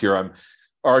of course, here I'm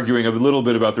arguing a little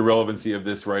bit about the relevancy of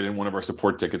this right in one of our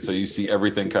support tickets. So you see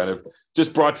everything kind of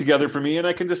just brought together for me, and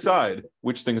I can decide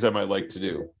which things I might like to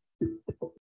do.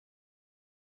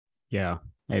 Yeah,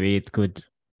 maybe it could.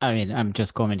 I mean, I'm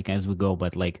just commenting as we go,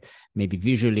 but like maybe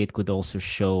visually it could also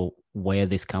show where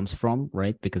this comes from,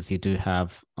 right? Because you do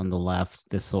have on the left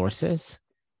the sources.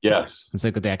 Yes. And so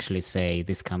I could actually say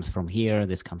this comes from here,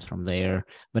 this comes from there.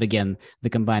 But again, the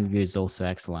combined view is also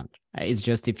excellent. It's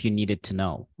just if you needed to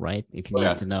know, right? If you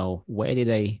needed to know where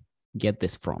did I get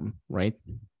this from, right?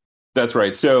 That's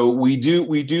right. So we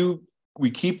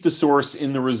keep the source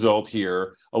in the result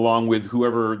here, along with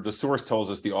whoever the source tells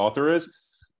us the author is.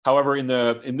 However, in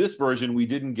this version, we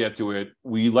didn't get to it.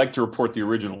 We like to report the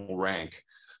original rank.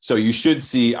 So you should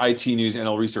see IT News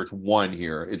NL Research 1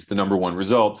 here. It's the number 1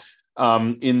 result.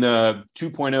 In the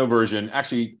 2.0 version,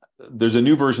 actually, there's a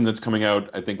new version that's coming out.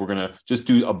 I think we're going to just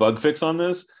do a bug fix on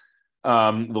this.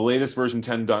 The latest version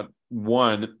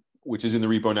 10.1, which is in the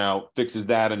repo now, fixes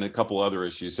that and a couple other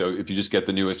issues. So if you just get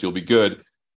the newest, you'll be good.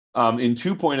 In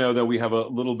 2.0, though, we have a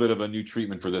little bit of a new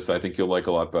treatment for this I think you'll like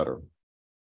a lot better.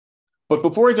 But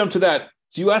before I jump to that,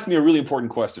 so you asked me a really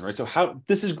important question, right? So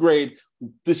this is great.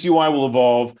 This UI will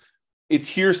evolve. It's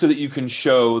here so that you can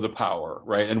show the power,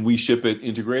 right? And we ship it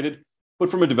integrated. But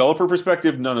from a developer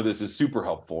perspective, none of this is super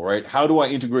helpful, right? How do I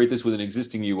integrate this with an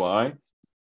existing UI?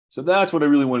 So that's what I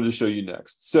really wanted to show you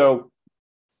next. So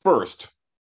first,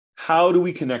 how do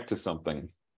we connect to something?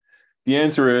 The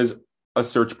answer is a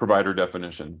search provider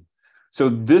definition. So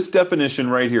this definition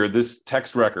right here, this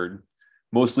text record,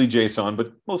 mostly JSON,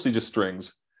 but mostly just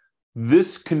strings,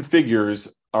 this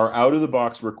configures our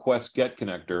out-of-the-box request get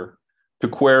connector to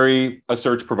query a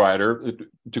search provider,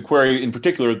 to query in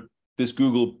particular this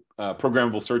Google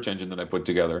programmable search engine that I put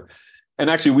together. And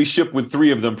actually, we ship with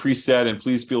 3 of them preset, and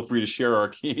please feel free to share our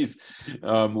keys.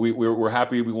 We're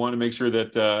happy. We want to make sure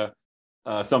that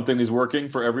something is working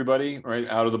for everybody, right,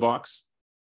 out of the box.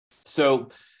 So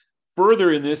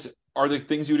further in this are the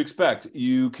things you'd expect.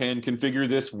 You can configure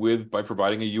this by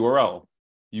providing a URL.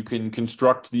 You can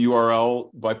construct the URL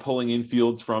by pulling in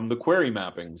fields from the query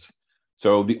mappings.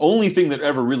 So the only thing that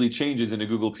ever really changes in a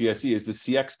Google PSE is the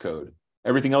CX code.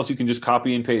 Everything else you can just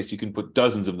copy and paste. You can put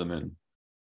dozens of them in.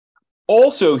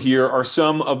 Also, here are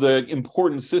some of the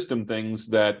important system things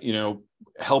that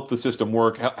help the system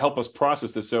work, help us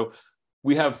process this. So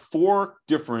we have 4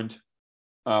 different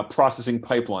processing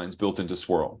pipelines built into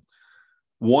SWIRL.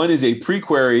 One is a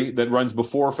pre-query that runs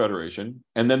before federation,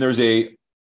 and then there's a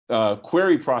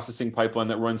query processing pipeline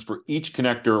that runs for each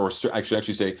connector, or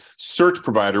actually say search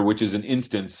provider, which is an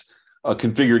instance, a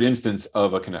configured instance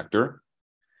of a connector.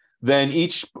 Then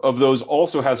each of those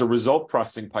also has a result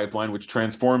processing pipeline, which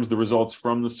transforms the results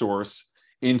from the source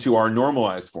into our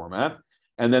normalized format.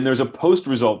 And then there's a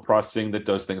post-result processing that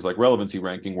does things like relevancy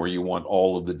ranking, where you want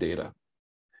all of the data.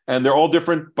 And they're all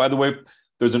different. By the way,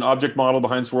 there's an object model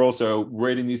behind SWIRL, so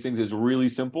rating these things is really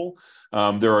simple.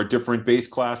 There are different base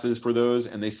classes for those,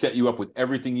 and they set you up with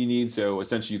everything you need. So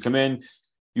essentially, you come in,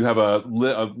 you have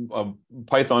a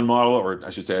Python model, or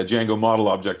I should say a Django model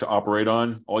object to operate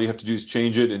on. All you have to do is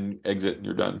change it and exit, and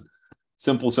you're done.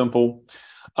 Simple, simple.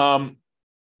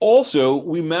 Also,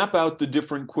 we map out the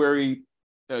different query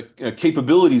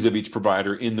capabilities of each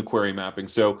provider in the query mapping.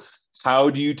 So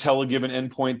how do you tell a given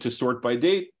endpoint to sort by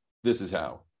date? This is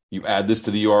how. You add this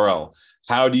to the URL.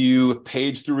 How do you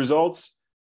page through results?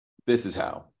 This is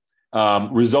how.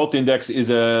 Result index is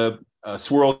a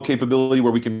SWIRL capability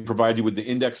where we can provide you with the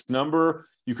index number.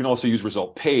 You can also use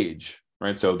result page,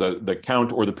 right? So the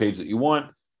count or the page that you want.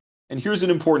 And here's an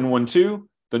important one too,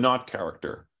 the not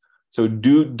character. So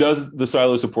does the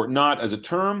silo support not as a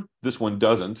term? This one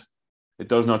doesn't. It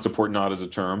does not support not as a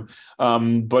term,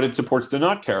 but it supports the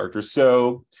not character.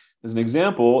 So as an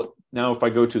example, now if I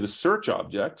go to the search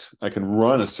object, I can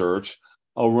run a search.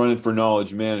 I'll run it for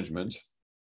knowledge management.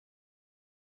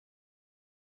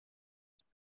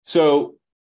 So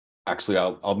actually,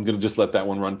 I'm going to just let that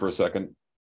one run for a second.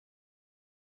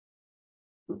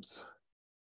 Oops.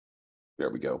 There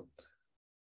we go.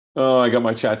 Oh, I got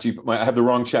I have the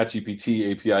wrong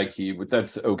ChatGPT API key, but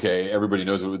that's okay. Everybody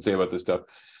knows what it would say about this stuff.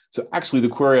 So actually, the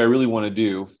query I really want to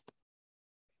do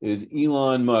is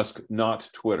Elon Musk not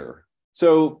Twitter?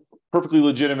 So perfectly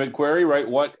legitimate query, right?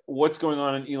 What's going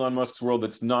on in Elon Musk's world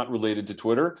that's not related to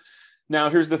Twitter? Now,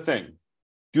 here's the thing.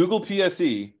 Google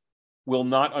PSE will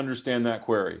not understand that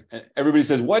query. And everybody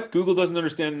says, what? Google doesn't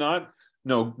understand not?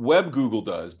 No, web Google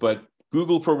does, but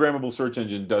Google programmable search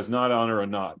engine does not honor a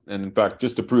not. And in fact,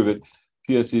 just to prove it,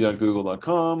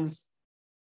 pse.google.com.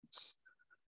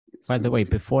 By the way,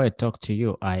 before I talk to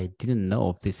you, I didn't know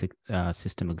of this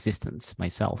system existence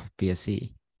myself,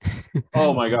 BSE.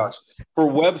 Oh my gosh. For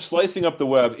web, slicing up the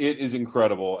web, it is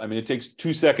incredible. I mean, it takes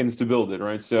 2 seconds to build it,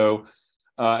 right? So,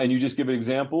 and you just give it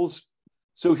examples.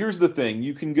 So here's the thing.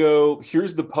 You can go,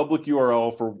 here's the public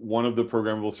URL for one of the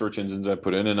programmable search engines I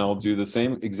put in, and I'll do the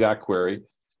same exact query.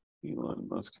 Elon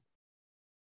Musk.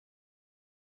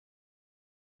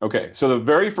 Okay, so the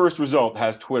very first result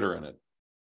has Twitter in it,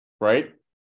 right?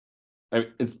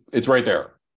 It's right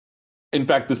there. In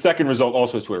fact, the second result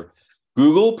also has Twitter.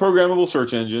 Google programmable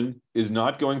search engine is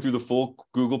not going through the full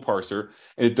Google parser,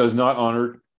 and it does not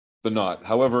honor the not.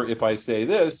 However, if I say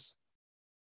this,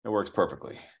 it works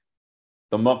perfectly.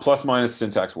 The plus minus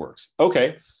syntax works.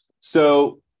 Okay,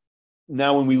 so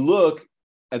now when we look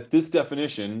at this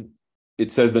definition,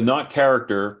 it says the not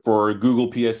character for Google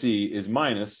PSE is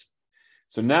minus.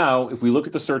 So now if we look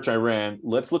at the search I ran,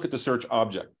 let's look at the search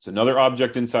object. It's another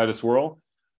object inside a swirl.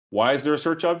 Why is there a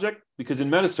search object? Because in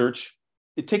meta search,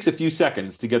 it takes a few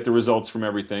seconds to get the results from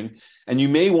everything. And you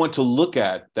may want to look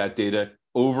at that data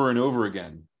over and over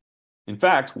again. In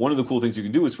fact, one of the cool things you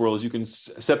can do with SWIRL is you can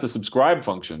set the subscribe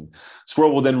function.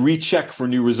 SWIRL will then recheck for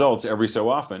new results every so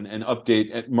often and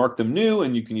update, mark them new,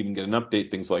 and you can even get an update,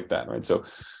 things like that, right? So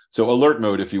alert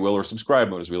mode, if you will, or subscribe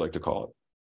mode, as we like to call it.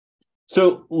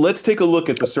 So let's take a look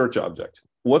at the search object.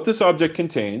 What this object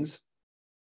contains,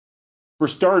 for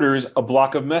starters, a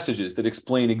block of messages that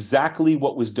explain exactly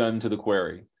what was done to the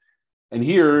query. And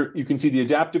here you can see the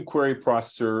adaptive query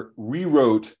processor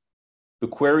rewrote the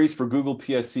queries for Google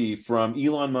PSE from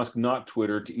Elon Musk not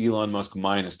Twitter to Elon Musk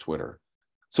minus Twitter.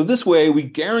 So this way, we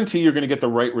guarantee you're going to get the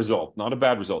right result, not a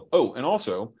bad result. Oh, and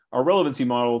also, our relevancy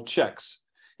model checks.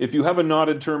 If you have a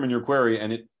knotted term in your query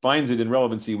and it finds it in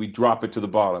relevancy, we drop it to the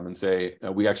bottom and say,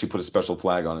 we actually put a special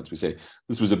flag on it. So we say,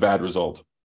 this was a bad result.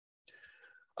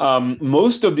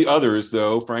 Most of the others,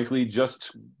 though, frankly,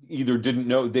 just either didn't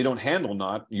know, they don't handle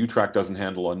not. UTrack doesn't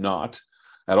handle a not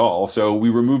at all. So we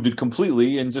removed it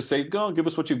completely and just say, go, give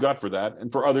us what you've got for that.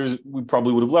 And for others, we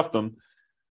probably would have left them.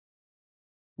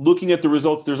 Looking at the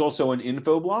results, there's also an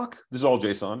info block. This is all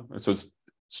JSON. And so it's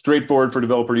straightforward for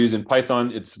developer to use. In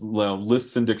Python, it's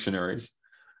lists and dictionaries.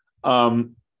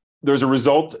 There's a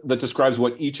result that describes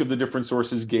what each of the different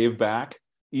sources gave back.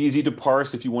 Easy to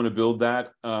parse if you want to build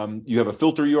that. You have a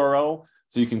filter URL,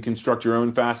 so you can construct your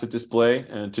own facet display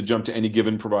and to jump to any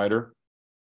given provider.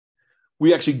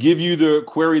 We actually give you the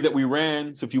query that we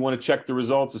ran. So if you want to check the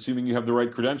results, assuming you have the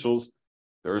right credentials,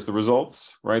 there's the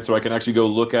results, right? So I can actually go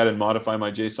look at and modify my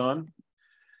JSON.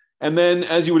 And then,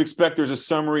 as you would expect, there's a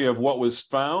summary of what was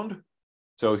found.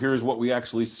 So here's what we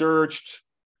actually searched.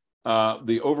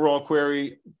 The overall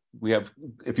query, we have,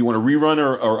 if you want to rerun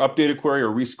or update a query or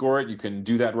rescore it, you can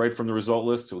do that right from the result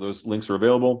list. So those links are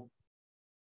available.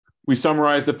 We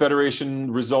summarize the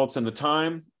federation results and the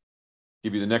time.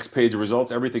 Give you the next page of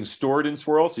results. Everything's stored in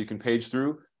SWIRL, so you can page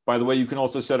through. By the way, you can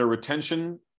also set a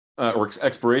retention or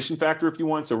expiration factor if you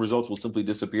want, so results will simply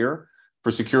disappear.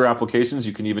 For secure applications,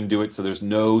 you can even do it so there's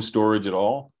no storage at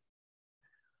all.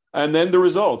 And then the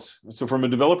results. So from a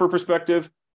developer perspective,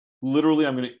 literally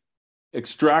I'm going to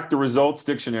extract the results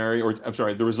dictionary, or I'm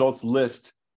sorry, the results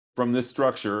list from this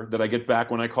structure that I get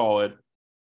back when I call it.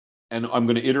 And I'm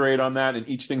going to iterate on that. And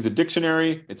each thing's a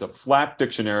dictionary. It's a flat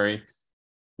dictionary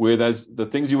with as the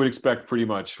things you would expect pretty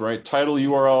much, right? Title,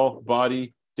 URL,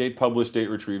 body, date published,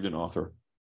 date retrieved, and author.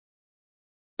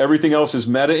 Everything else is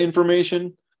meta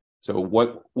information. So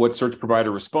what search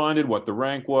provider responded, what the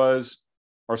rank was.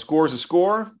 Our score is a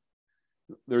score.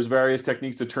 There's various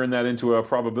techniques to turn that into a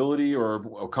probability or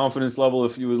a confidence level,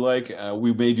 if you would like.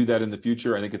 We may do that in the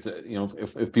future. I think it's,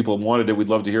 if people wanted it, we'd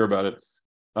love to hear about it.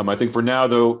 I think for now,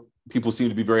 though, people seem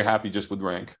to be very happy just with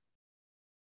rank.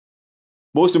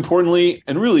 Most importantly,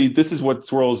 and really, this is what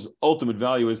SWIRL's ultimate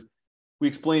value is, we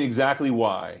explain exactly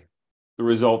why the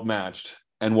result matched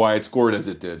and why it scored as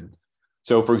it did.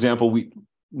 So, for example, in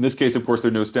this case, of course, there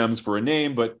are no stems for a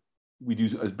name, but we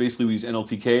use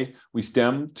NLTK. We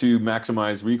stem to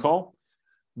maximize recall.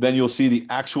 Then you'll see the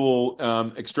actual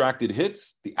extracted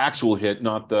hits, the actual hit,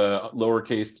 not the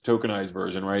lowercase tokenized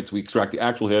version, right? So we extract the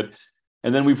actual hit,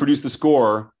 and then we produce the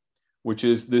score, which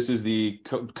is, this is the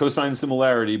cosine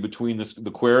similarity between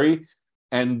the query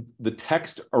and the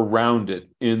text around it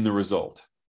in the result.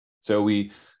 So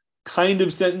we kind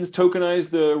of sentence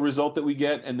tokenize the result that we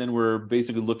get, and then we're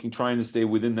basically trying to stay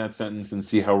within that sentence and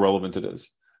see how relevant it is.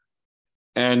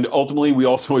 And ultimately, we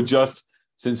also adjust,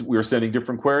 since we're sending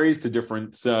different queries to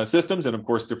different systems, and of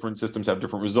course, different systems have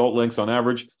different result lengths on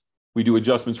average. We do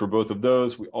adjustments for both of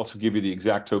those. We also give you the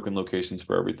exact token locations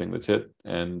for everything that's hit,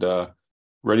 and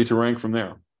ready to rank from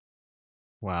there.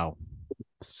 Wow.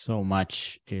 So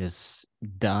much is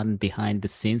done behind the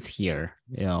scenes here,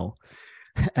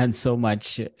 and so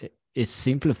much is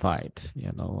simplified,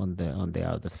 on the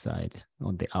other side,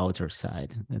 on the outer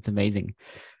side. That's amazing.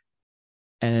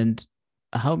 And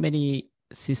how many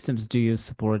systems do you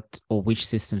support, or which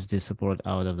systems do you support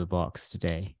out of the box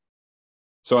today?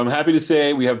 So I'm happy to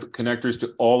say we have connectors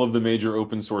to all of the major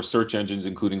open source search engines,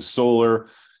 including Solr,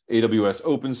 AWS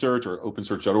OpenSearch, or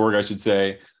opensearch.org, I should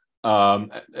say,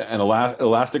 and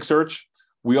Elasticsearch.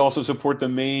 We also support the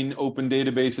main open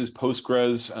databases,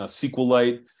 Postgres,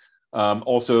 SQLite,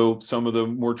 also some of the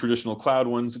more traditional cloud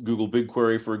ones, Google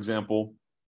BigQuery, for example.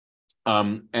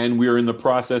 And we are in the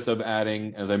process of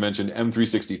adding, as I mentioned,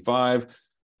 M365.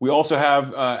 We also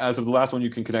have, as of the last one, you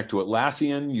can connect to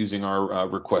Atlassian using our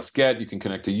request get. You can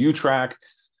connect to UTrack.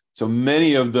 So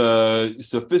many of the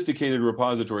sophisticated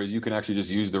repositories, you can actually just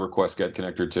use the request get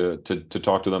connector to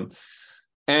talk to them.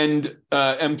 And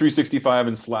M365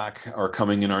 and Slack are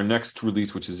coming in our next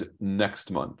release, which is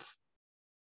next month.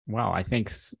 Wow, I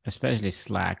think especially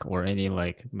Slack or any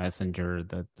like messenger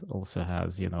that also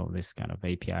has, this kind of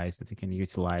APIs that you can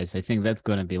utilize. I think that's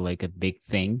going to be like a big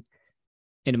thing,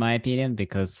 in my opinion,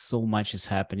 because so much is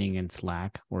happening in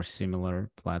Slack or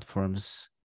similar platforms.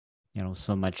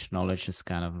 So much knowledge is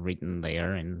kind of written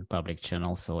there in public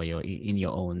channels or in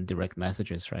your own direct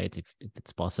messages, right? If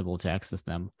it's possible to access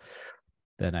them,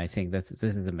 then I think this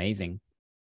is amazing.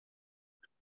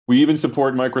 We even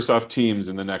support Microsoft Teams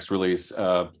in the next release,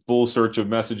 full search of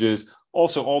messages,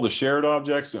 also all the shared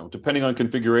objects, depending on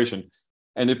configuration.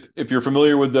 And if you're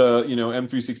familiar with the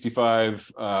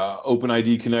M365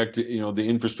 OpenID Connect, the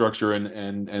infrastructure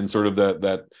and sort of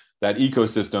that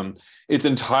ecosystem, it's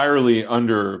entirely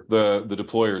under the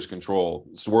deployer's control.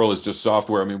 SWIRL is just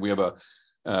software. I mean, we have a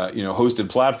hosted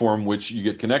platform which you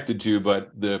get connected to,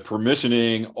 but the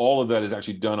permissioning, all of that is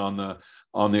actually done on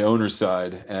the owner's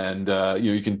side, and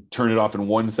you can turn it off in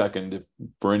 1 second if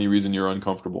for any reason you're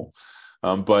uncomfortable.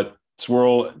 But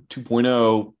SWIRL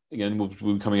 2.0, again, will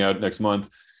be coming out next month,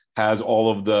 has all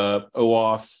of the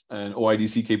OAuth and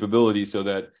OIDC capability, so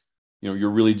that you're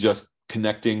really just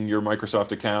connecting your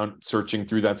Microsoft account, searching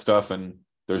through that stuff, and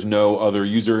there's no other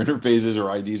user interfaces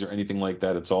or IDs or anything like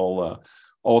that. It's all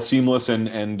seamless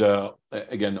and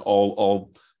again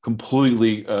all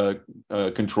completely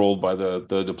controlled by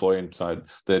the deploying side,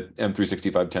 the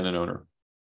M365 tenant owner.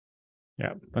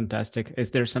 Yeah, fantastic.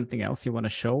 Is there something else you want to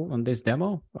show on this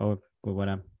demo, or we want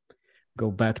to go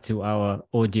back to our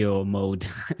audio mode,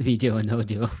 video and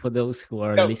audio for those who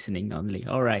are listening only?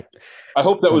 All right. I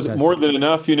hope that was more than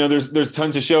enough. There's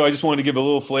tons to show. I just wanted to give a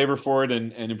little flavor for it,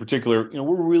 and in particular,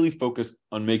 we're really focused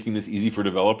on making this easy for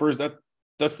developers.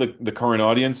 That's the current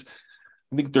audience.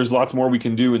 I think there's lots more we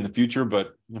can do in the future,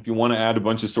 but if you want to add a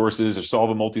bunch of sources or solve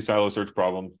a multi-silo search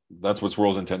problem, that's what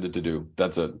SWIRL's intended to do.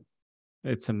 That's it.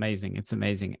 It's amazing. It's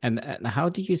amazing. And how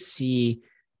do you see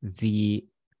the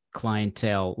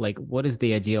clientele? Like, what is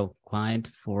the ideal client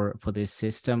for this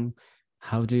system?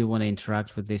 How do you want to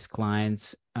interact with these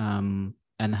clients? And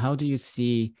how do you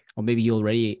see, or maybe you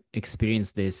already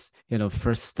experienced this,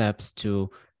 first steps to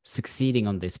succeeding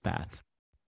on this path?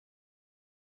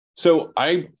 So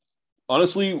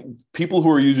honestly, people who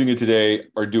are using it today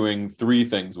are doing 3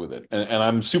 things with it. And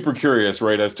I'm super curious,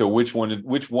 right, as to which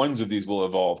ones of these will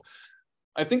evolve.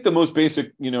 I think the most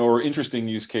basic, or interesting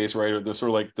use case, right, or the sort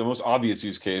of like the most obvious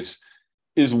use case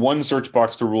is one search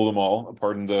box to rule them all,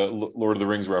 pardon the Lord of the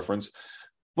Rings reference.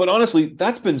 But honestly,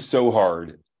 that's been so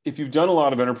hard. If you've done a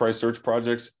lot of enterprise search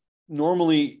projects,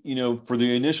 normally, for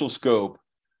the initial scope,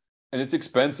 and it's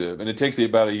expensive and it takes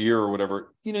about a year or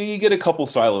whatever, you get a couple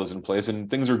silos in place and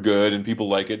things are good and people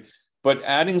like it. But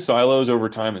adding silos over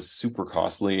time is super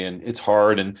costly and it's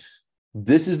hard. And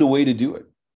this is the way to do it.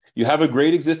 You have a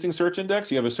great existing search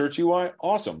index. You have a search UI.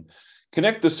 Awesome.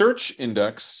 Connect the search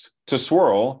index to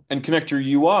SWIRL and connect your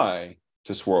UI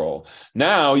to SWIRL.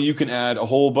 Now you can add a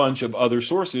whole bunch of other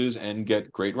sources and get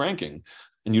great ranking.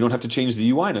 And you don't have to change the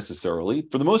UI necessarily.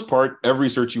 For the most part, every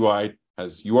search UI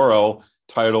has URL,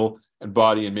 title, and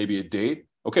body, and maybe a date.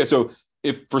 Okay, so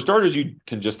if for starters, you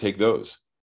can just take those.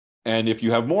 And if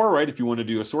you have more, right, if you want to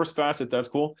do a source facet, that's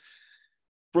cool.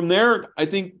 From there, I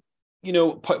think,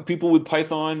 people with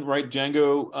Python, right,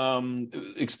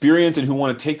 Django experience and who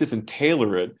want to take this and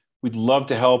tailor it We'd love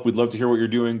to help. We'd love to hear what you're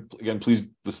doing. Again, please,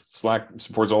 the Slack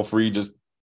support's all free. Just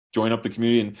join up the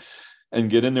community and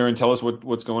get in there and tell us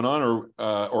what's going on,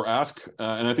 or ask.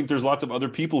 And I think there's lots of other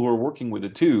people who are working with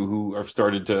it too, who have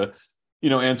started to,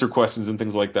 answer questions and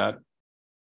things like that.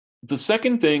 The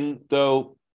second thing,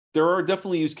 though, there are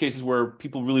definitely use cases where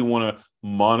people really want to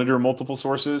monitor multiple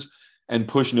sources and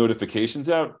push notifications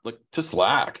out, like to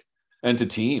Slack and to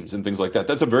Teams and things like that.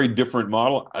 That's a very different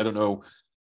model. I don't know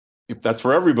if that's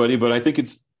for everybody, but I think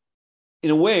it's, in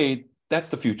a way, that's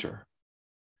the future,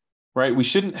 right? We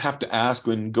shouldn't have to ask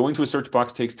when going to a search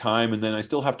box takes time and then I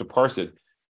still have to parse it.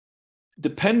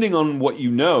 Depending on what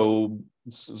you know,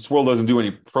 Swirl doesn't do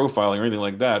any profiling or anything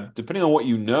like that. Depending on what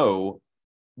you know,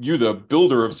 you, the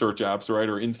builder of search apps, right,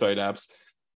 or insight apps,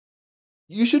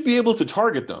 you should be able to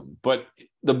target them. But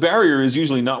the barrier is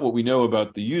usually not what we know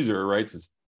about the user, right?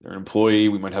 Since they're an employee,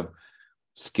 we might have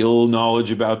skill knowledge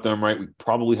about them, right? We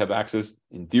probably have access,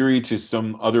 in theory, to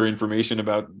some other information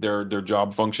about their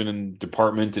job function and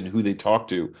department and who they talk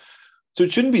to. So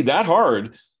it shouldn't be that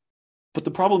hard. But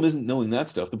the problem isn't knowing that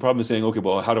stuff. The problem is saying, okay,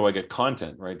 well, how do I get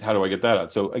content, right? How do I get that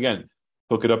out? So again,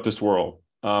 hook it up to Swirl.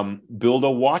 Build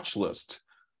a watch list,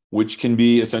 which can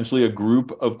be essentially a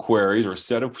group of queries or a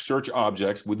set of search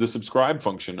objects with the subscribe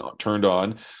function turned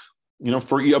on,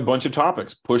 for a bunch of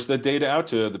topics. Push that data out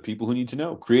to the people who need to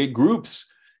know. Create groups.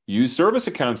 Use service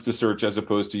accounts to search as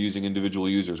opposed to using individual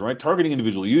users, right? Targeting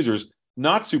individual users,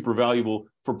 not super valuable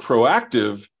for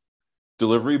proactive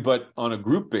delivery, but on a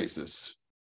group basis,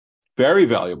 very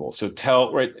valuable. So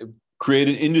create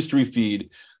an industry feed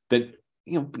that,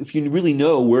 if you really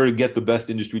know where to get the best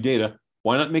industry data,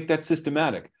 why not make that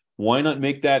systematic? Why not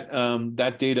make that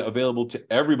that data available to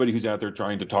everybody who's out there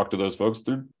trying to talk to those folks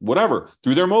through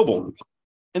their mobile?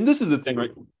 And this is the thing,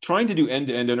 right? Trying to do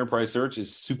end-to-end enterprise search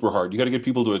is super hard. You got to get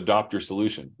people to adopt your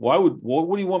solution. What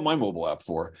do you want my mobile app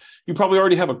for? You probably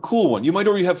already have a cool one. You might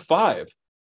already have 5.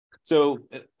 So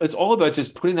it's all about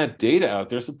just putting that data out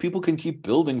there so people can keep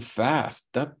building fast.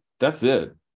 That's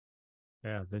it.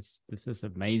 Yeah, this is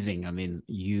amazing. I mean,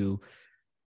 you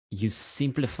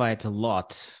simplify it a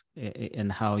lot in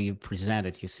how you present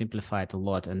it. You simplify it a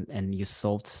lot, and you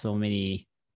solved so many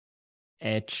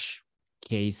edge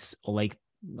case, or like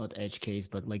not edge case,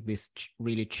 but like this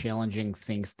really challenging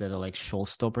things that are like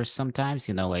showstoppers sometimes,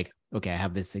 like, okay, I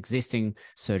have this existing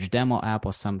search demo app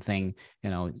or something,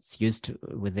 it's used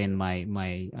within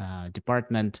my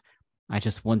department. I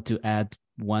just want to add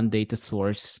one data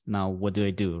source. Now, what do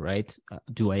I do, right?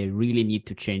 Do I really need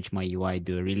to change my UI?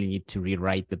 Do I really need to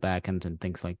rewrite the backend and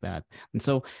things like that? And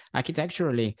so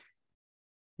architecturally,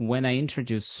 when I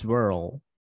introduce Swirl,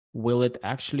 will it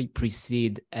actually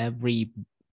precede every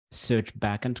search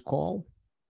backend call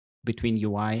between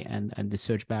UI and the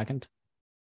search backend?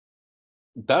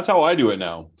 That's how I do it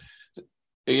now.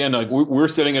 Again, like we're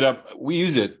setting it up. We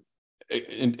use it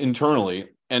internally,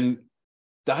 and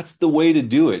that's the way to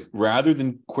do it. Rather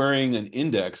than querying an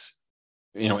index,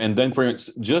 and then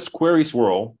just query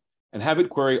Swirl and have it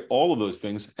query all of those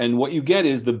things. And what you get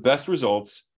is the best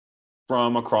results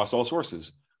from across all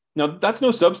sources. Now, that's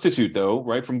no substitute, though,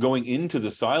 right? From going into the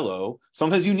silo.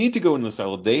 Sometimes you need to go into the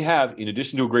silo. They have, in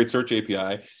addition to a great search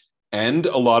API and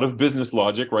a lot of business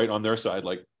logic, right, on their side,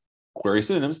 like query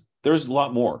synonyms, there's a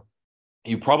lot more.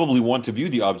 You probably want to view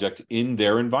the object in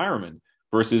their environment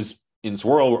versus in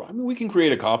Swirl. I mean, we can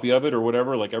create a copy of it or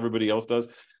whatever, like everybody else does.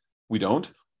 We don't.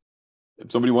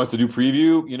 If somebody wants to do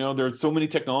preview, there are so many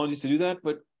technologies to do that,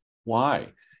 but why?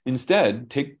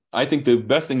 Instead, I think the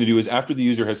best thing to do is after the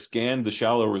user has scanned the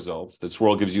shallow results that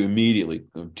Swirl gives you immediately,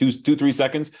 2-3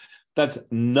 seconds, that's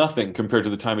nothing compared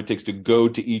to the time it takes to go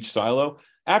to each silo.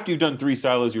 After you've done 3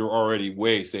 silos, you're already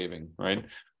way saving, right?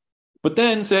 But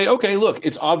then say, okay, look,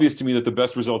 it's obvious to me that the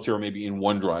best results here are maybe in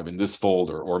OneDrive, in this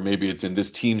folder, or maybe it's in this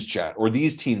Teams chat or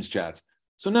these Teams chats.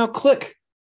 So now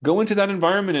go into that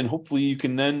environment, and hopefully you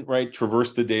can then, right,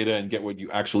 traverse the data and get what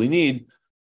you actually need.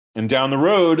 And down the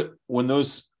road, when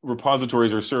those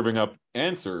repositories are serving up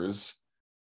answers,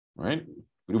 right?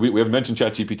 We haven't mentioned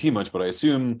ChatGPT much, but I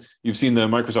assume you've seen the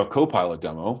Microsoft Copilot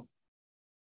demo.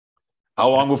 How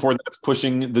long before that's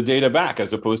pushing the data back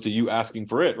as opposed to you asking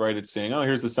for it, right? It's saying, oh,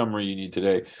 here's the summary you need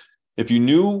today. If you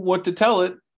knew what to tell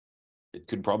it, it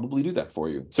could probably do that for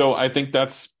you. So I think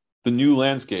that's the new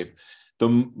landscape. The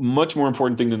much more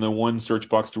important thing than the one search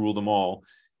box to rule them all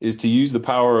is to use the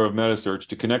power of meta search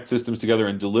to connect systems together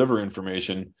and deliver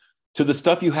information to the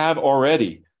stuff you have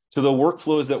already, to the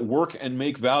workflows that work and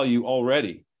make value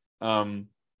already.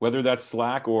 Whether that's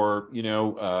Slack or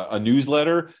a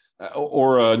newsletter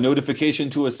or a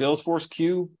notification to a Salesforce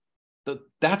queue,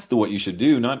 that's what you should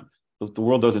do. Not the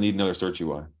world doesn't need another search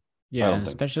UI. I Yeah, and don't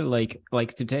think. especially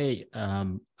like today,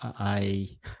 I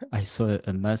I saw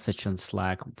a message on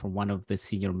Slack from one of the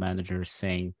senior managers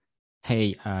saying,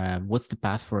 "Hey, what's the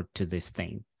password to this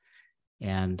thing?"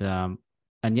 And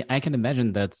I can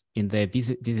imagine that in their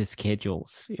busy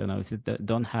schedules, if they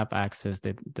don't have access,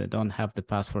 they don't have the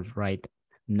password right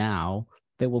now,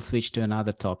 they will switch to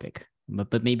another topic.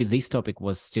 But maybe this topic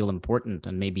was still important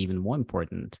and maybe even more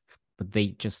important, but they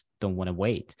just don't want to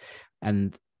wait.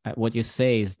 And what you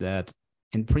say is that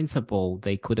in principle,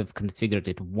 they could have configured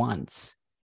it once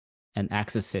and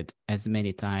access it as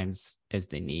many times as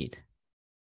they need.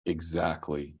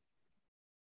 Exactly.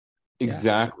 Yeah.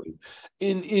 Exactly.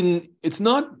 In it's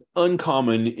not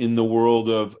uncommon in the world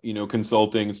of,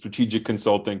 consulting, strategic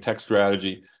consulting, tech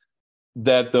strategy,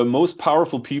 that the most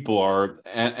powerful people are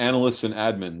analysts and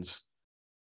admins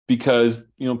because,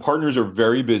 partners are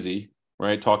very busy,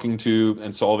 right? Talking to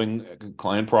and solving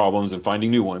client problems and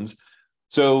finding new ones.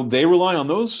 So they rely on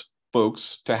those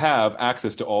folks to have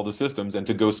access to all the systems and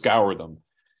to go scour them.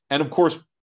 And of course,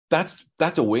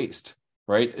 that's a waste,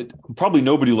 right? Probably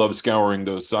nobody loves scouring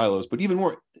those silos, but even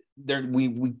more, there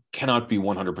we cannot be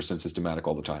 100% systematic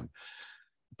all the time.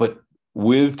 But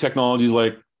with technologies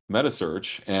like meta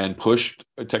search and push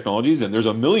technologies, and there's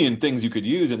a million things you could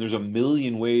use, and there's a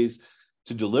million ways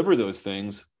to deliver those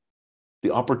things,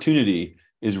 the opportunity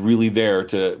is really there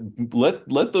to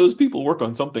let those people work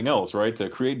on something else, right? To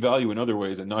create value in other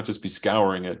ways and not just be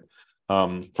scouring it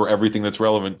for everything that's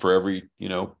relevant for every,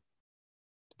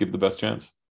 give the best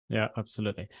chance. Yeah,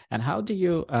 absolutely. And how do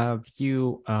you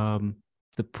view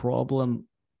the problem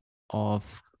of,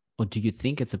 or do you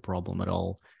think it's a problem at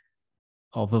all,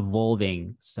 of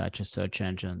evolving such a search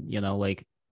engine? Like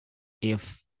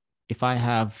if I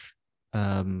have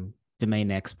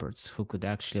domain experts who could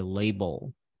actually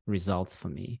label results for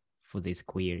me for these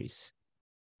queries,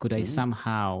 could I Mm-hmm.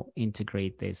 somehow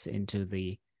integrate this into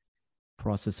the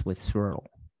process with Swirl?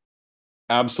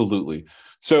 Absolutely.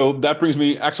 So that brings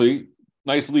me actually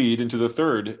nice lead into the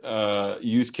third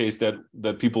use case that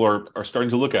people are starting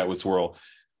to look at with Swirl.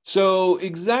 So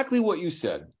exactly what you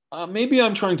said. Maybe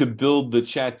I'm trying to build the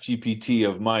chat GPT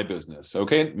of my business.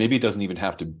 Okay. Maybe it doesn't even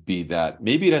have to be that.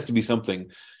 Maybe it has to be something,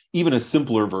 even a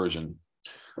simpler version.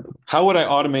 How would I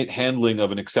automate handling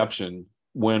of an exception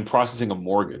when processing a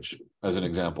mortgage, as an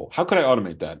example? How could I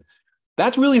automate that?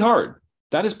 That's really hard.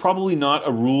 That is probably not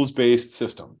a rules based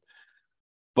system.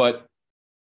 But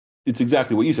it's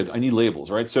exactly what you said. I need labels,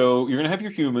 right? So you're going to have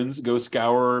your humans go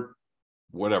scour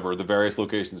whatever the various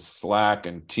locations, Slack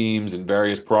and Teams and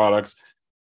various products,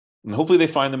 and hopefully they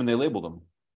find them and they label them.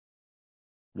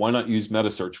 Why not use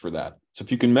meta search for that? So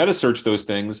if you can meta search those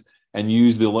things and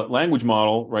use the language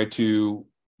model, right, to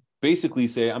basically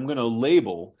say, I'm going to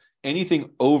label anything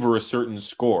over a certain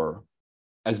score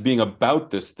as being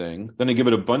about this thing, then I give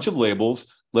it a bunch of labels,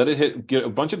 let it get a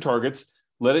bunch of targets,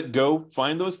 let it go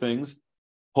find those things,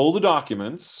 pull the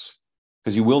documents,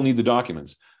 because you will need the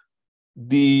documents.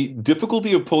 The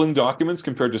difficulty of pulling documents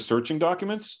compared to searching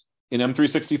documents in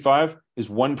M365 is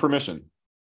one permission.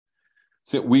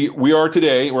 So we are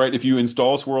today, right? If you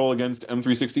install Swirl against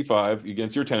M365,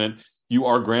 against your tenant, you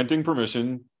are granting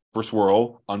permission for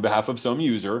Swirl on behalf of some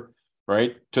user,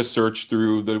 right, to search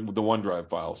through the OneDrive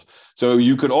files. So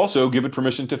you could also give it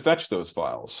permission to fetch those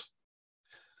files.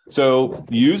 So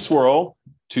use Swirl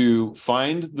to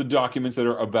find the documents that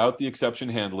are about the exception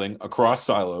handling across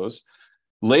silos,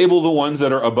 label the ones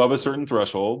that are above a certain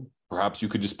threshold. Perhaps you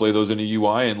could display those in a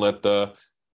UI and let the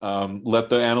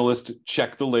analyst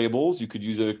check the labels. You could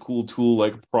use a cool tool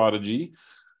like Prodigy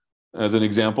as an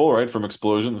example, right, from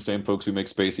Explosion, the same folks who make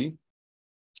Spacey,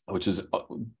 which is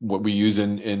what we use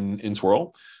in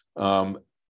Swirl.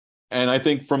 And I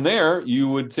think from there, you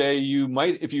would say you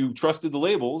might, if you trusted the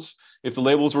labels, if the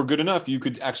labels were good enough, you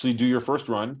could actually do your first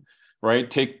run, right?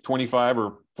 Take 25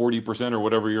 or 40% or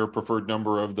whatever your preferred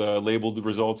number of the labeled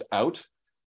results out,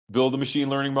 build a machine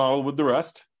learning model with the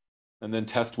rest, and then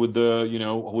test with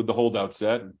with the holdout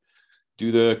set,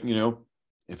 do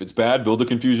if it's bad, build a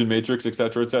confusion matrix, et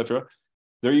cetera, et cetera.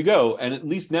 There you go. And at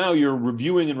least now you're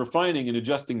reviewing and refining and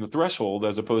adjusting the threshold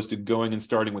as opposed to going and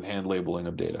starting with hand labeling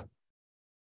of data.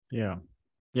 Yeah.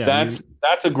 Yeah, and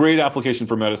That's a great application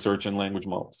for meta search and language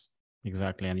models.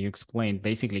 exactly, and you explained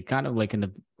basically kind of like in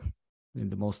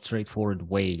the most straightforward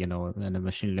way, in a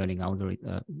machine learning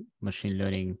algorithm, machine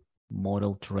learning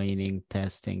model training,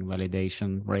 testing,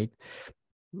 validation, right?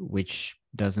 Which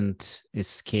doesn't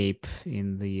escape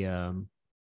in the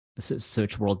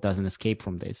search world, doesn't escape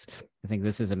from this. I think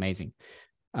this is amazing.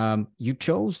 You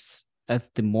chose as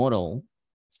the model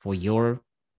for your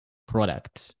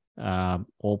product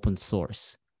open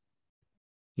source.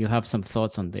 you have some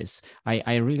thoughts on this.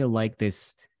 I really like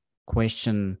this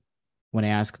question when I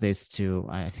ask this to,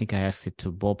 I think I asked it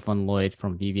to Bob Van Lloyd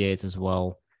from BB8 as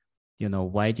well.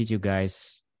 Why did you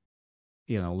guys,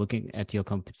 looking at your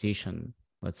competition,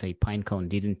 let's say Pinecone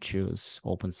didn't choose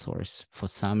open source for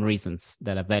some reasons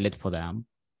that are valid for them,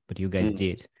 but you guys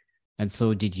did. And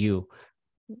so did you.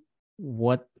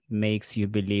 What makes you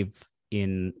believe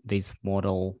in this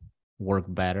model work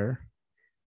better?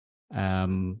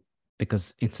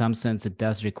 Because in some sense, it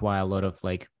does require a lot of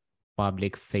like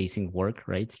public facing work,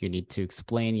 right? You need to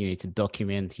explain, you need to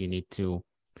document, you need to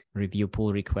review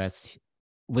pull requests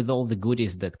with all the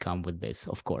goodies that come with this,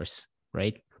 of course,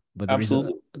 right? But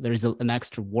there is an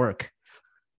extra work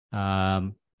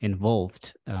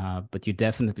involved, but you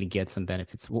definitely get some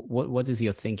benefits. What is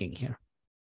your thinking here?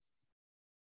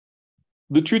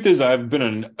 The truth is, I've been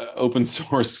an open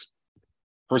source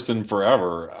person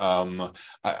forever.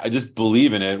 I just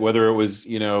believe in it. Whether it was,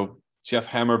 Jeff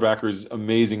Hammerbacker's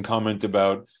amazing comment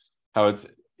about how it's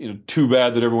too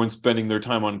bad that everyone's spending their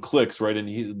time on clicks, right? And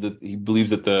he believes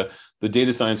that the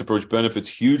data science approach benefits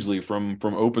hugely from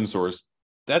open source.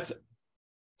 That's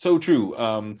so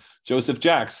true. Joseph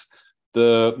Jacks,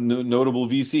 the notable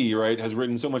VC, right, has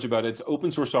written so much about it. It's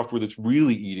open source software that's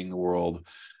really eating the world.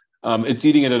 It's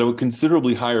eating it at a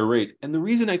considerably higher rate. And the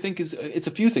reason I think is it's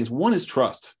a few things. One is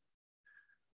trust.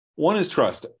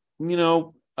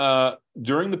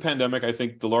 During the pandemic, I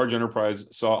think the large enterprise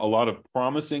saw a lot of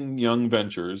promising young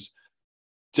ventures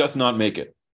just not make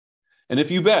it. And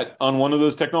if you bet on one of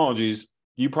those technologies,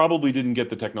 you probably didn't get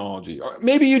the technology. Or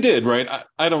maybe you did, right?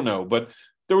 I don't know. But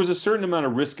there was a certain amount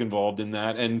of risk involved in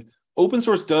that. And open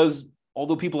source does,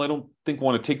 although people I don't think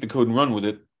want to take the code and run with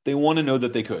it, they want to know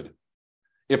that they could,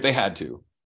 if they had to.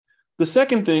 The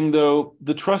second thing, though,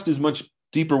 the trust is much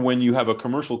deeper when you have a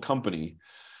commercial company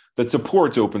that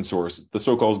supports open source, the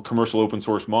so-called commercial open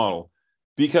source model,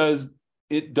 because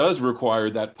it does require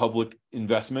that public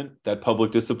investment, that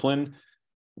public discipline.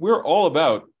 We're all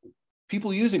about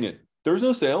people using it. There's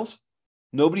no sales.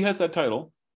 Nobody has that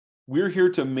title. We're here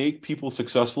to make people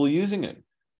successful using it.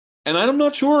 And I'm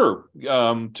not sure,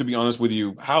 to be honest with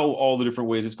you, how all the different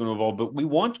ways it's going to evolve, but we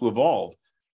want to evolve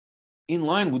in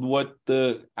line with what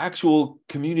the actual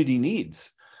community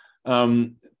needs.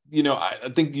 I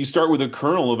think you start with a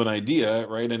kernel of an idea,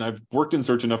 right? And I've worked in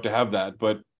search enough to have that,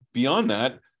 but beyond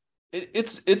that,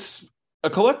 it's a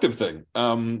collective thing.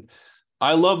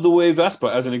 I love the way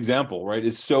Vespa, as an example, right,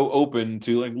 is so open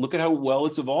to like, look at how well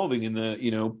it's evolving in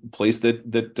the place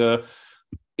that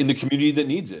in the community that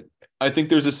needs it. I think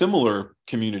there's a similar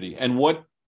community, and what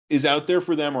is out there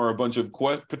for them are a bunch of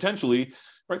potentially,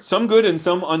 right, some good and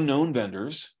some unknown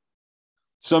vendors,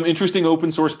 some interesting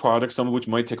open source products, some of which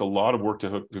might take a lot of work to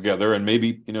hook together. And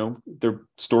maybe, there are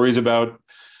stories about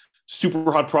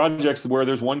super hot projects where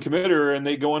there's one committer and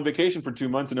they go on vacation for 2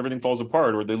 months and everything falls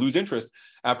apart, or they lose interest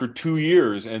after 2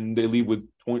 years and they leave with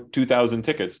 2,000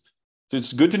 tickets. So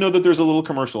it's good to know that there's a little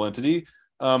commercial entity.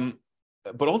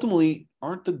 But ultimately,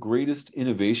 aren't the greatest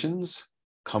innovations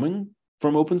coming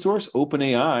from open source?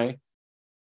 OpenAI,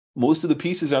 most of the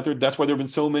pieces out there, that's why there have been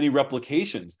so many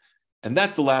replications. And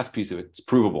that's the last piece of it. It's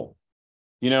provable.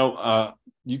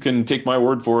 You can take my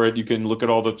word for it. You can look at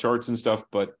all the charts and stuff,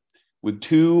 but with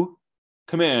 2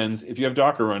 commands, if you have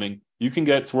Docker running, you can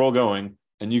get SWIRL going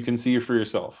and you can see it for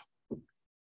yourself.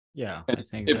 Yeah, and I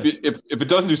think if it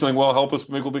doesn't do something, well, help us.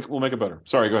 We'll make it better.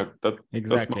 Sorry, go ahead.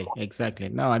 Exactly.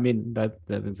 No, I mean that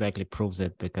exactly proves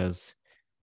it, because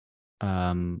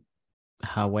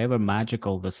however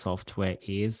magical the software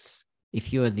is,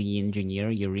 if you're the engineer,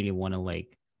 you really want to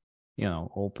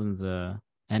open the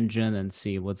engine and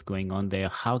see what's going on there.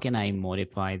 How can I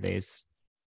modify this?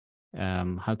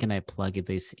 How can I plug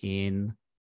this in?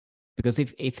 Because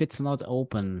if it's not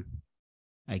open,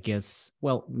 I guess,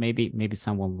 well, maybe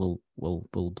someone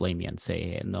will blame me and say,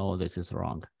 hey, no, this is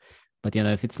wrong. But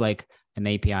if it's like an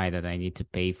API that I need to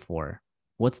pay for,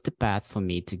 what's the path for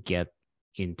me to get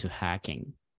into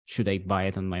hacking? Should I buy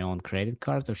it on my own credit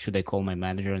card, or should I call my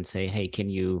manager and say, hey, can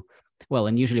you? Well,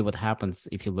 and usually what happens,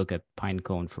 if you look at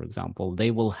Pinecone, for example,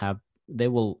 they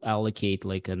will allocate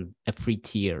like a free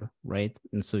tier, right?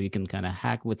 And so you can kind of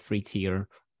hack with free tier.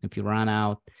 If you run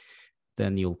out,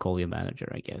 then you'll call your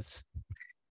manager, I guess.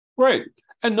 Right.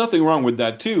 And nothing wrong with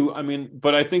that too. I mean,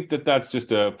 but I think that that's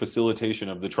just a facilitation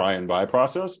of the try and buy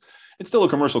process. It's still a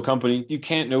commercial company. You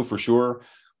can't know for sure,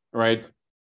 right?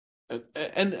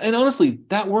 And honestly,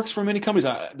 that works for many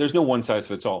companies. There's no one size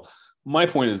fits all. My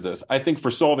point is this. I think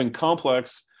for solving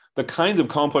the kinds of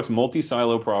complex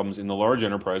multi-silo problems in the large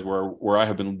enterprise where I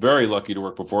have been very lucky to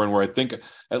work before, and where I think,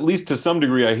 at least to some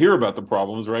degree, I hear about the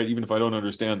problems, right? Even if I don't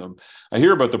understand them, I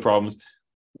hear about the problems.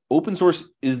 open source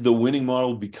is the winning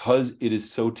model because it is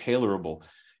so tailorable.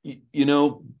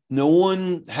 No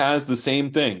one has the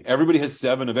same thing. Everybody has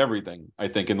 7 of everything, I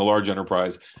think, in the large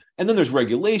enterprise. And then there's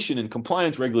regulation and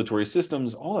compliance, regulatory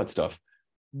systems, all that stuff.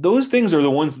 Those things are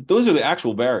those are the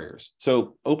actual barriers.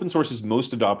 So open source is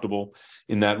most adoptable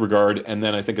in that regard. And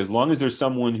then I think as long as there's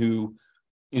someone who,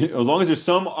 as long as there's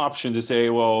some option to say,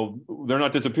 well, they're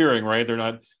not disappearing, right?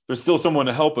 There's still someone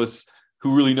to help us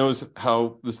who really knows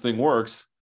how this thing works,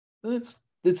 then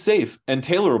it's safe and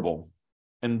tailorable.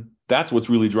 And that's what's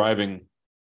really driving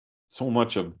so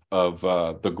much of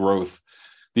the growth,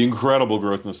 the incredible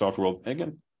growth in the software world. And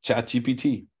again,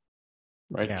 ChatGPT,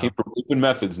 right? Yeah. Came from open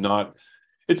methods,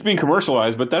 it's being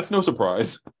commercialized, but that's no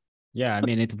surprise. Yeah, I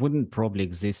mean, it wouldn't probably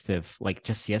exist if, like,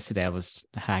 just yesterday I was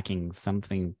hacking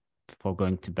something before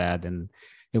going to bed, and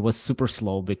it was super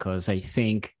slow because I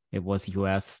think it was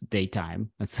US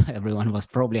daytime, and so everyone was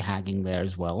probably hacking there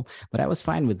as well. But I was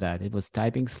fine with that. It was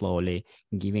typing slowly,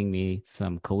 giving me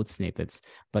some code snippets.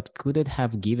 But could it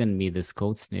have given me these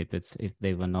code snippets if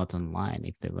they were not online,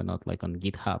 if they were not like on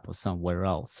GitHub or somewhere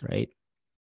else, right?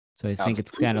 So I think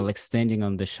it's kind of like standing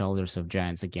on the shoulders of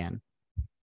giants again.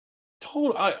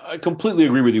 I completely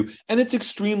agree with you. And it's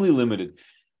extremely limited.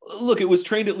 Look, it was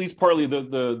trained at least partly,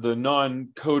 the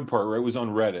non-code part, right, was on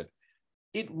Reddit.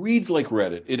 It reads like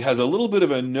Reddit. It has a little bit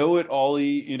of a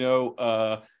know-it-all-y,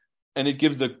 and it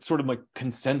gives the sort of like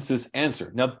consensus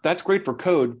answer. Now, that's great for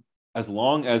code as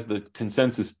long as the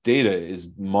consensus data is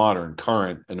modern,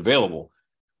 current, and available.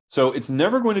 So it's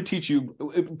never going to teach you,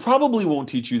 it probably won't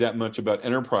teach you that much about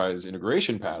enterprise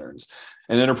integration patterns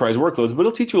and enterprise workloads, but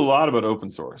it'll teach you a lot about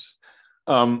open source.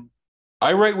 I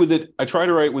try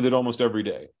to write with it almost every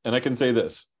day. And I can say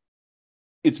this,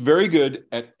 it's very good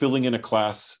at filling in a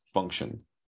class function.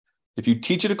 If you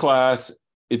teach it a class,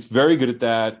 it's very good at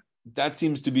that. That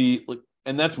seems to be,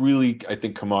 and that's really, I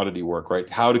think, commodity work, right?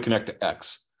 How to connect to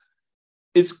X.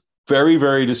 It's very,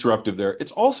 very disruptive there.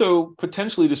 It's also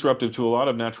potentially disruptive to a lot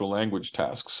of natural language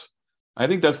tasks. I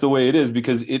think that's the way it is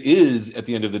because it is, at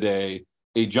the end of the day,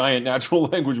 a giant natural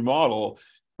language model,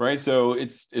 right? So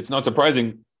it's not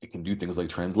surprising. It can do things like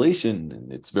translation,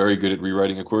 and it's very good at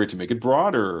rewriting a query to make it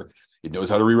broader. It knows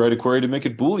how to rewrite a query to make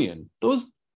it Boolean.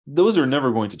 Those are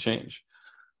never going to change.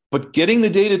 But getting the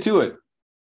data to it,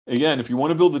 again, if you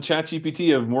want to build the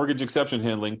ChatGPT of mortgage exception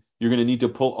handling, you're going to need to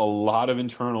pull a lot of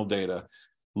internal data,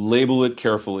 label it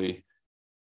carefully.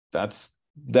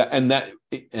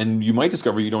 And you might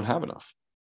discover you don't have enough.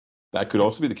 That could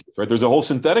also be the case, right? There's a whole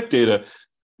synthetic data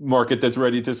market that's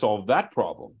ready to solve that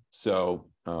problem. So,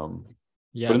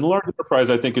 yeah. But in the large enterprise,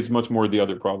 I think it's much more the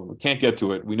other problem. We can't get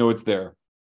to it. We know it's there.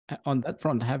 On that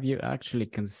front, have you actually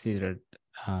considered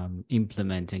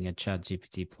implementing a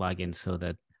ChatGPT plugin so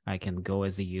that I can go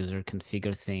as a user,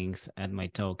 configure things, add my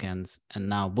tokens, and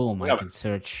now, boom, I can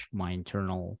search my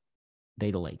internal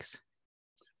data lakes?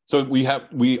 So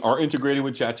we are integrated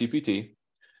with ChatGPT.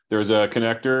 There's a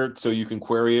connector, so you can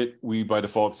query it. We, by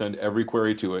default, send every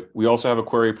query to it. We also have a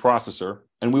query processor,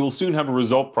 and we will soon have a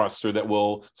result processor that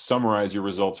will summarize your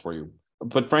results for you.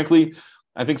 But frankly,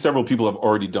 I think several people have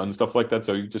already done stuff like that,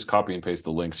 so you just copy and paste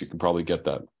the links. You can probably get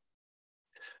that.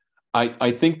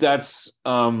 I think that's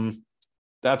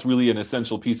really an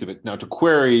essential piece of it. Now, to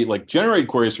query, like generate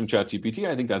queries from ChatGPT,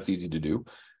 I think that's easy to do,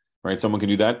 right? Someone can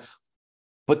do that.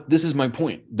 But this is my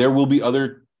point. There will be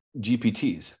other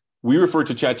GPTs. We refer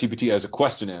to ChatGPT as a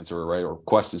question answerer, right? Or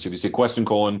question. So if you say question :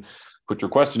 put your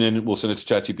question in, we'll send it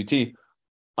to ChatGPT.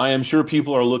 I am sure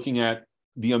people are looking at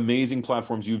the amazing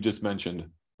platforms you've just mentioned,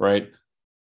 right?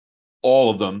 All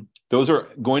of them. Those are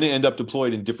going to end up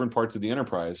deployed in different parts of the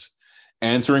enterprise,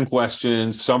 answering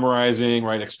questions, summarizing,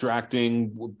 right?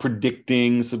 Extracting,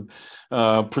 predicting,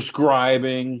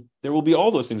 prescribing. There will be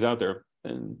all those things out there.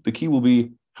 And the key will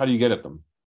be, how do you get at them?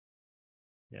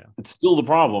 Yeah. It's still the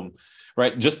problem,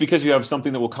 right? Just because you have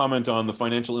something that will comment on the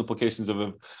financial implications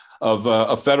of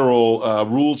a federal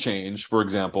rule change, for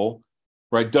example,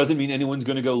 right, doesn't mean anyone's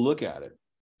going to go look at it.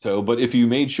 So, but if you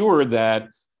made sure that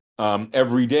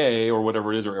every day or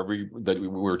whatever it is, or that we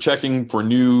were checking for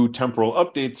new temporal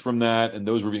updates from that, and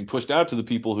those were being pushed out to the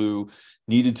people who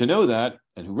needed to know that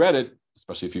and who read it,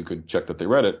 especially if you could check that they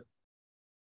read it.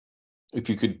 If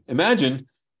you could imagine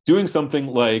doing something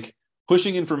like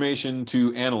pushing information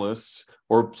to analysts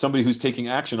or somebody who's taking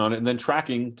action on it and then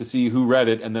tracking to see who read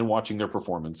it and then watching their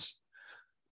performance.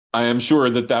 I am sure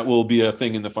that will be a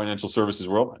thing in the financial services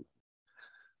world.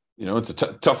 You know, it's a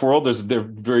tough world. They're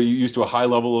very used to a high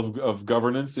level of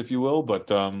governance, if you will. But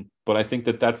I think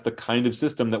that's the kind of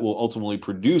system that will ultimately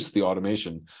produce the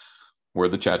automation where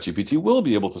the ChatGPT will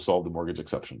be able to solve the mortgage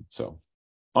exception. So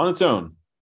on its own,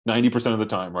 90% of the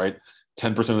time, right?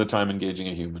 10% of the time engaging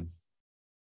a human.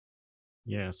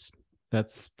 Yes,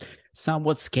 that's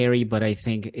somewhat scary, but I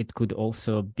think it could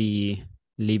also be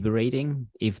liberating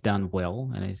if done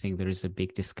well. And I think there is a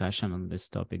big discussion on this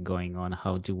topic going on.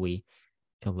 How do we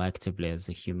collectively as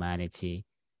a humanity,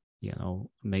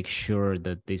 make sure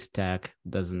that this tech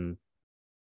doesn't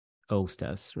oust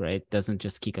us, right? Doesn't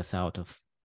just kick us out of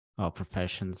our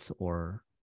professions, or,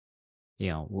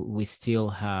 we still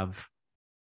have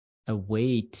a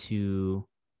way to,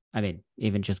 I mean,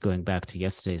 even just going back to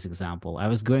yesterday's example, I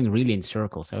was going really in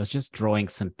circles. I was just drawing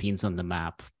some pins on the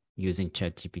map using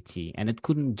ChatGPT, and it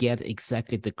couldn't get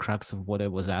exactly the crux of what I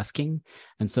was asking.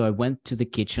 And so I went to the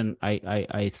kitchen.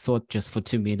 I thought just for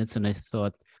 2 minutes, and I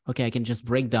thought, okay, I can just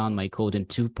break down my code in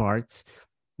two parts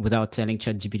without telling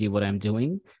ChatGPT what I'm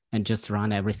doing, and just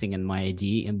run everything in my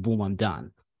IDE, and boom, I'm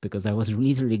done. Because I was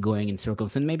literally going in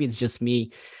circles, and maybe it's just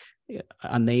me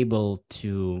unable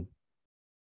to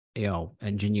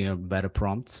engineer better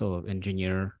prompts or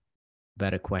engineer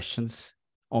better questions.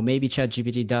 Or maybe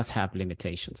ChatGPT does have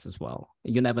limitations as well.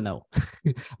 You never know.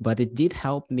 But it did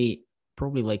help me.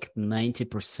 Probably like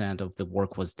 90% of the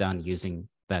work was done using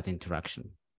that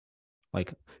interaction.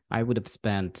 Like I would have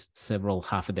spent several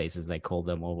half a days, as I call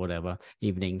them, or whatever,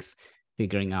 evenings,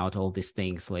 figuring out all these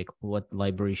things, like what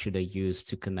library should I use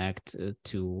to connect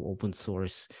to open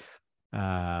source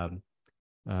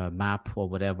map or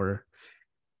whatever.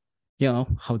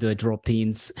 How do I draw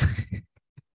pins?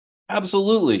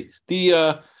 Absolutely.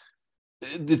 The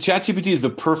ChatGPT is the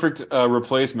perfect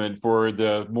replacement for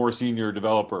the more senior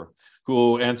developer who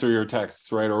will answer your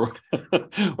texts, right? Or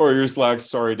or your Slacks.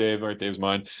 Sorry, Dave. Right, Dave's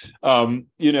mine.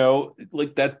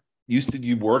 Like that used to,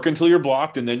 you work until you're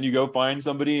blocked, and then you go find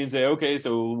somebody and say, okay,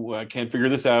 so I can't figure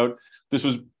this out. This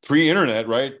was pre-internet,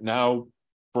 right? Now,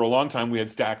 for a long time, we had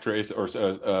Stack Trace, or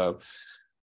the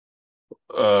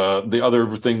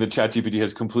other thing that ChatGPT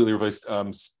has completely replaced.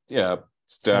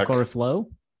 Stack Overflow.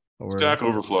 Stack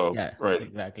Overflow. Yeah, right.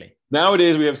 Exactly.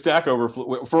 Nowadays we have Stack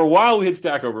Overflow. For a while we had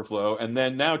Stack Overflow, and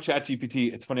then now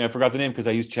ChatGPT. It's funny, I forgot the name because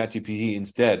I used ChatGPT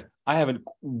instead. I haven't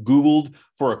Googled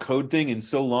for a code thing in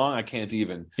so long, I can't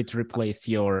even. It replaced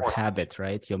your habit,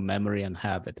 right? Your memory and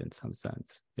habit in some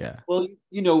sense. Yeah. Well,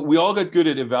 we all got good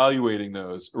at evaluating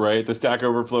those, right? The Stack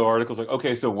Overflow articles, like,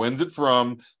 okay, so when's it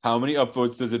from? How many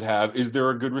upvotes does it have? Is there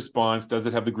a good response? Does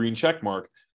it have the green check mark?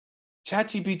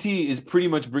 ChatGPT is pretty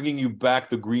much bringing you back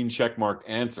the green checkmarked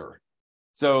answer.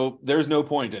 So there's no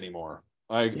point anymore.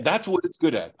 That's what it's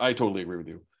good at. I totally agree with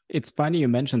you. It's funny you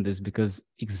mentioned this, because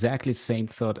exactly same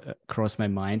thought crossed my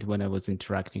mind when I was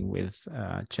interacting with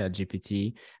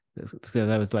ChatGPT, because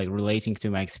I was like relating to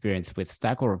my experience with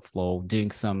Stack Overflow, doing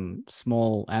some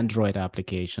small Android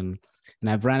application. And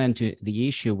I've run into the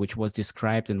issue, which was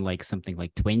described in like something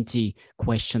like 20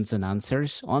 questions and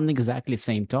answers on exactly the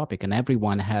same topic. And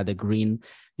everyone had a green,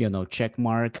 check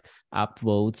mark,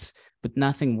 upvotes, but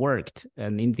nothing worked.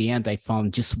 And in the end, I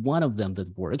found just one of them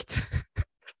that worked.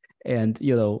 And,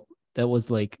 that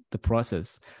was like the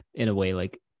process in a way,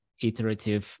 like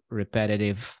iterative,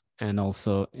 repetitive, and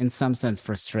also in some sense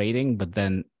frustrating. But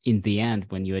then in the end,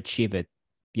 when you achieve it,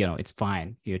 it's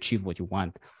fine. You achieve what you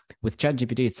want. With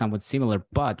ChatGPT, it's somewhat similar,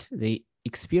 but the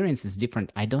experience is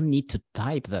different. I don't need to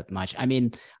type that much. I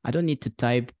mean, I don't need to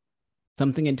type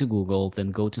something into Google,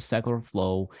 then go to Stack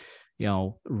Overflow,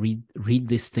 read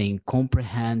this thing,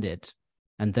 comprehend it,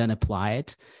 and then apply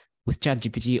it. With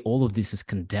ChatGPT, all of this is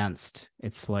condensed.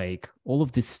 It's like all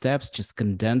of these steps just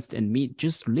condensed, and me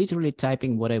just literally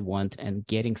typing what I want and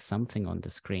getting something on the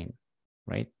screen,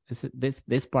 right?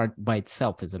 This part by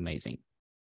itself is amazing.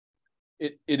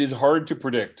 It is hard to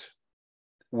predict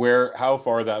how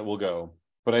far that will go.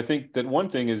 But I think that one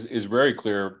thing is very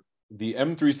clear. The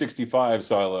M365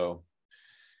 silo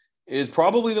is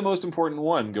probably the most important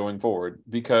one going forward,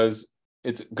 because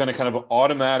it's going to kind of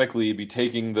automatically be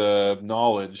taking the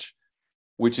knowledge,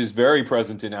 which is very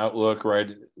present in Outlook,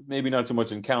 right? Maybe not so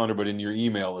much in Calendar, but in your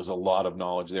email, there's a lot of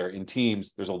knowledge there. In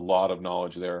Teams, there's a lot of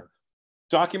knowledge there.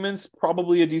 Documents,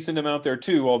 probably a decent amount there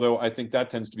too, although I think that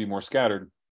tends to be more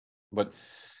scattered. But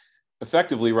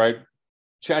effectively, right,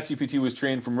 ChatGPT was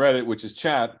trained from Reddit, which is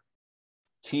chat.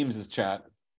 Teams is chat.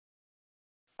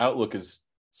 Outlook is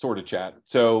sort of chat.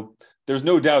 So there's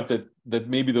no doubt that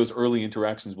maybe those early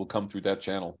interactions will come through that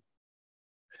channel.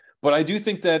 But I do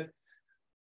think that,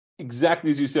 exactly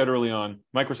as you said early on,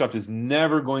 Microsoft is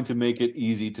never going to make it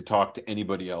easy to talk to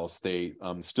anybody else. They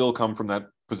still come from that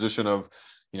position of,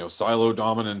 silo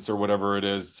dominance or whatever it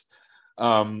is.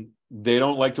 They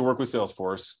don't like to work with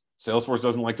Salesforce. Salesforce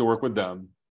doesn't like to work with them.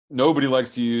 Nobody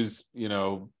likes to use,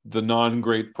 the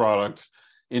non-great product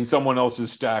in someone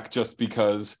else's stack just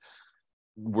because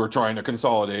we're trying to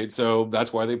consolidate. So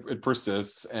that's why it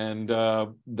persists. And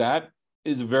that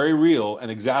is very real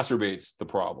and exacerbates the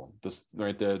problem, this,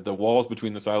 right? The walls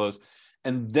between the silos,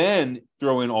 and then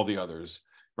throw in all the others,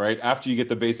 right? After you get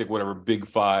the basic, whatever, big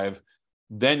five,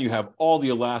 then you have all the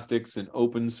elastics and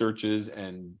open searches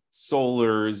and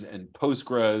solars and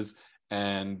Postgres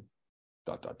and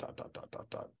dot, dot, dot, dot, dot, dot,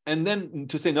 dot. And then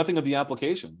to say nothing of the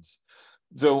applications.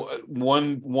 So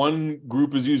one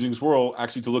group is using SWIRL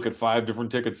actually to look at 5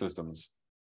 different ticket systems.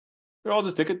 They're all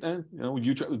just ticket.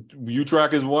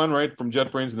 U-Track is one, right, from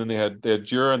JetBrains, and then they had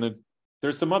Jira, and then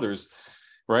there's some others,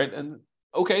 right? And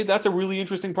okay, that's a really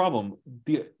interesting problem.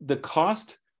 The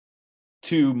cost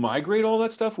to migrate all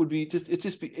that stuff would be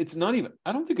it's not even,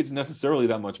 I don't think it's necessarily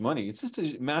that much money. It's just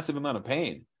a massive amount of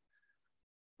pain,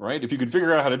 right? If you could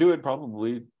figure out how to do it,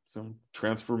 probably some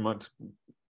transfer much.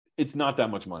 It's not that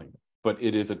much money, but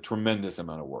it is a tremendous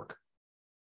amount of work.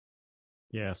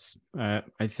 Yes, I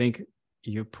think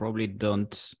you probably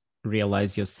don't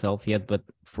realize yourself yet, but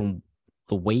from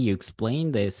the way you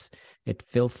explain this, it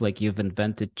feels like you've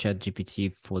invented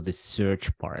ChatGPT for the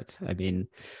search part. I mean,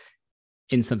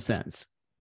 in some sense,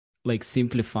 like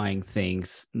simplifying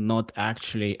things, not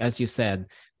actually, as you said,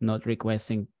 not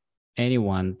requesting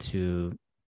anyone to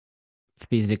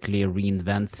physically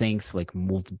reinvent things, like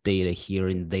move data here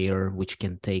and there, which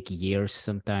can take years,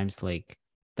 sometimes like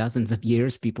dozens of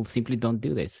years. People simply don't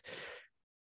do this.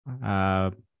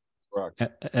 And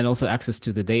also access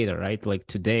to the data, right? Like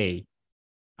today,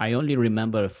 I only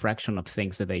remember a fraction of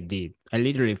things that I did. I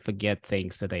literally forget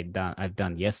things that I've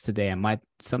done yesterday. I might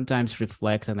sometimes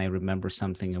reflect and I remember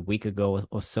something a week ago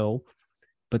or so,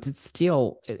 but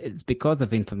it's because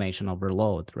of information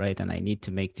overload, right? And I need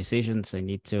to make decisions. I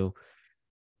need to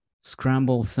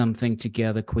scramble something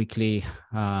together quickly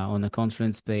on a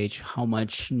conference page. How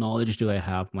much knowledge do I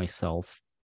have myself?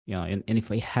 And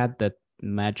if I had that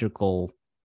magical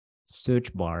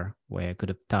search bar where I could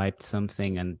have typed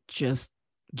something and just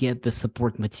get the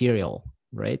support material,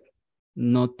 right?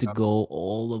 Not to go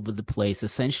all over the place,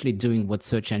 essentially doing what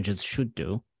search engines should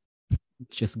do.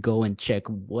 Just go and check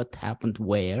what happened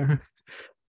where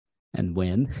and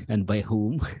when and by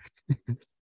whom.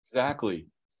 Exactly.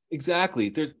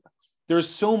 There's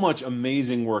so much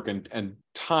amazing work and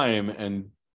time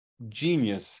and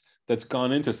genius that's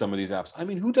gone into some of these apps. I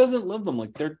mean, who doesn't love them?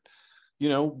 Like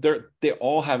they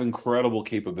all have incredible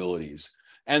capabilities,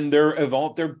 and they're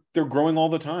growing all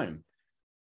the time.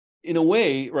 In a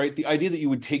way, right? The idea that you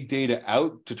would take data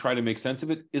out to try to make sense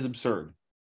of it is absurd.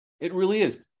 It really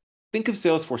is. Think of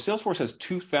Salesforce. Salesforce has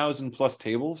 2,000 plus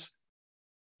tables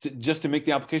just to make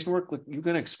the application work. Like, you're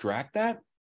going to extract that?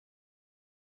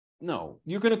 No,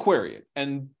 you're going to query it.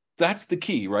 And that's the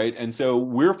key, right? And so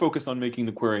we're focused on making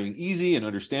the querying easy and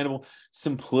understandable.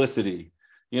 Simplicity.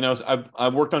 So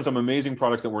I've worked on some amazing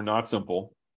products that were not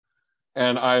simple.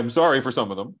 And I'm sorry for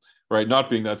some of them, right? Not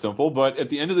being that simple. But at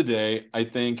the end of the day, I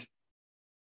think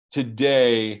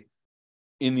today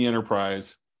in the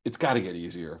enterprise, it's got to get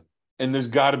easier. And there's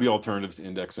got to be alternatives to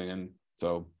indexing. And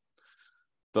so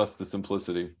thus the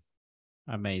simplicity.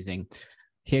 Amazing.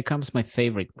 Here comes my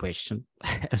favorite question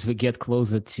as we get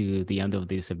closer to the end of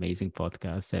this amazing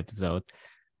podcast episode.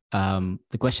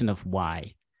 The question of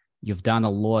why. You've done a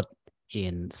lot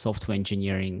in software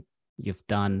engineering. You've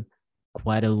done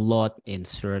quite a lot in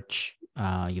search.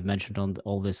 You've mentioned on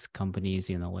all these companies,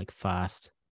 like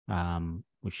Fast,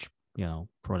 which,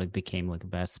 product became like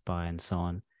Best Buy and so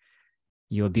on.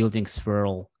 You're building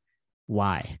SWIRL.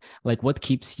 Why? Like, what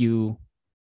keeps you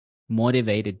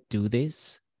motivated to do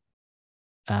this?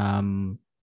 And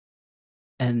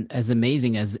as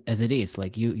amazing as it is,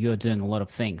 like you're doing a lot of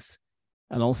things,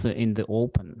 and also in the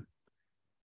open,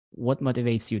 what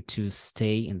motivates you to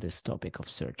stay in this topic of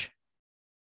search?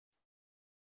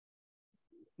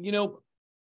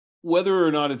 Whether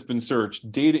or not it's been search,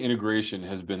 data integration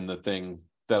has been the thing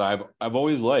that I've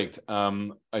always liked.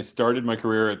 I started my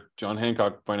career at John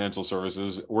Hancock Financial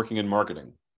Services, working in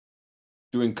marketing,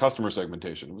 doing customer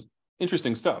segmentation. It was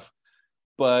interesting stuff,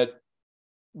 but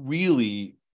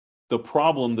really the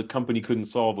problem the company couldn't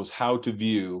solve was how to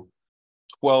view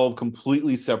 12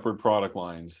 completely separate product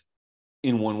lines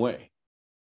in one way.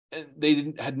 And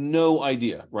they had no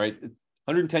idea, right?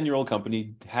 110-year-old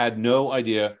company had no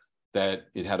idea that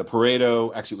it had a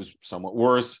Pareto. Actually, it was somewhat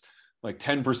worse. Like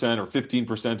 10% or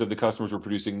 15% of the customers were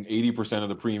producing 80% of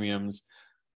the premiums.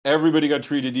 Everybody got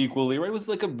treated equally, right? It was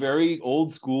like a very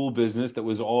old school business that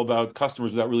was all about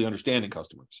customers without really understanding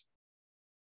customers.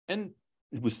 And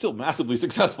it was still massively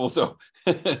successful. So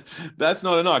that's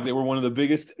not a knock. They were one of the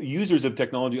biggest users of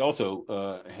technology.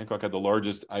 Also, Hancock had the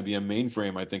largest IBM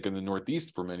mainframe, I think, in the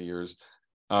Northeast for many years.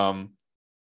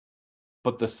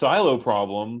 But the silo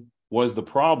problem was the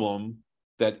problem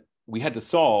that we had to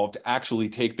solve to actually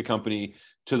take the company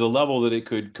to the level that it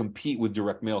could compete with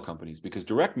direct mail companies, because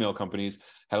direct mail companies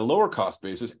had a lower cost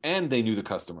basis and they knew the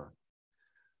customer.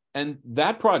 And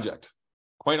that project,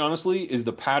 quite honestly, is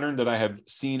the pattern that I have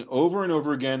seen over and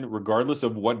over again, regardless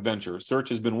of what venture. Search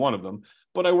has been one of them,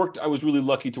 but I was really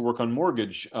lucky to work on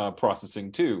mortgage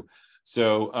processing too.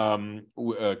 So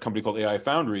a company called AI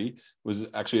Foundry was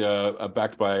actually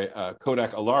backed by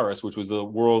Kodak Alaris, which was the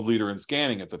world leader in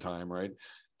scanning at the time, right?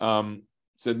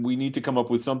 Said we need to come up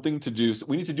with something to do.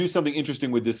 We need to do something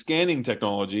interesting with this scanning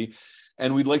technology,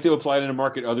 and we'd like to apply it in a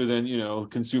market other than, you know,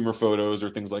 consumer photos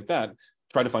or things like that.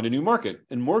 Try to find a new market.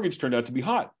 And mortgage turned out to be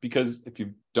hot, because if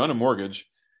you've done a mortgage,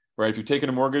 right? If you've taken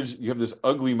a mortgage, you have this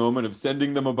ugly moment of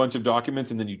sending them a bunch of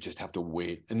documents and then you just have to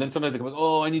wait. And then sometimes they come like,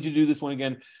 oh, I need you to do this one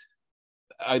again.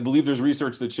 I believe there's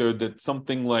research that showed that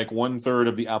something like 1/3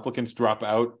 of the applicants drop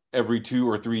out every 2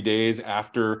 or 3 days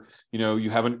after, you know, you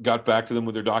haven't got back to them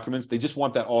with their documents. They just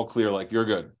want that all clear, like you're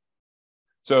good.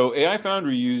 So AI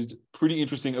Foundry used pretty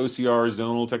interesting OCR,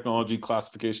 zonal technology,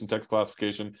 classification, text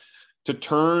classification, to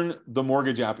turn the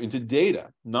mortgage app into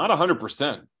data. Not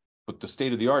 100%, but the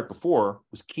state of the art before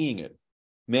was keying it,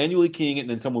 manually keying it, and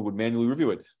then someone would manually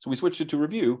review it. So we switched it to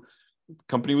review. The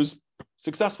company was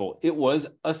successful. It was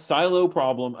a silo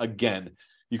problem again.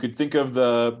 You could think of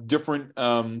the different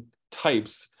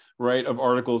types, right, of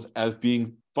articles as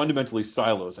being fundamentally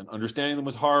silos, and understanding them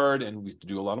was hard, and we had to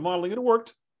do a lot of modeling, and it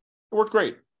worked. It worked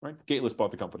great, right? Gateless bought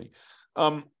the company.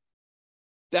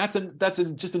 That's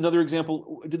just another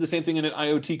example. We did the same thing in an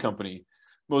IoT company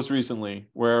most recently,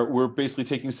 where we're basically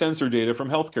taking sensor data from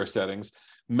healthcare settings,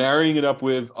 marrying it up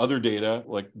with other data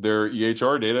like their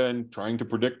EHR data, and trying to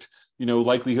predict, you know,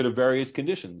 likelihood of various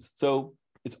conditions. So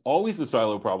it's always the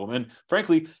silo problem. And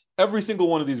frankly, every single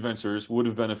one of these ventures would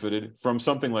have benefited from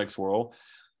something like SWIRL.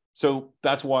 So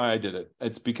that's why I did it.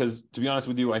 It's because, to be honest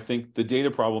with you, I think the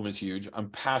data problem is huge. I'm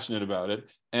passionate about it.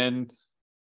 And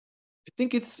I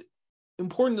think it's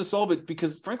important to solve it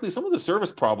because, frankly, some of the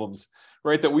service problems,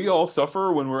 right, that we all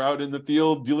suffer when we're out in the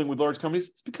field dealing with large companies,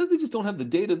 it's because they just don't have the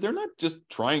data. They're not just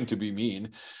trying to be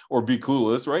mean or be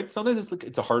clueless, right? Sometimes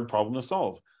it's a hard problem to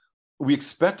solve. We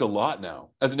expect a lot now.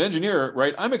 As an engineer,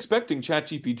 right, I'm expecting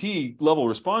ChatGPT level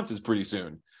responses pretty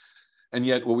soon. And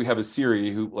yet what we have is Siri,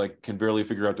 who like can barely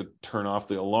figure out to turn off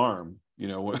the alarm, you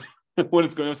know, when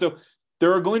it's going on. So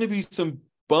there are going to be some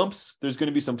bumps. There's going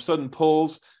to be some sudden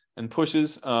pulls and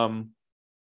pushes.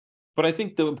 But I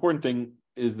think the important thing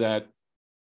is that,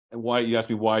 and why you asked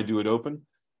me why do it open,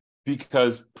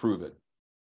 because prove it.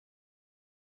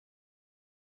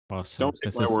 Awesome. Don't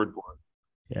take my word for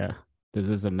it. Yeah, this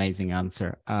is amazing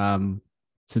answer.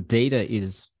 So data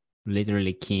is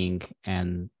literally king,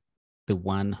 and the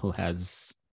one who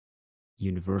has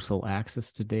universal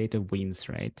access to data wins,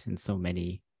 right? In so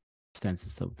many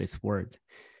senses of this word.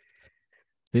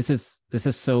 This is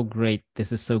so great.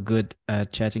 This is so good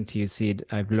chatting to you, Sid.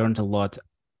 I've learned a lot.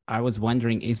 I was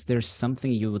wondering if there's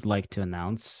something you would like to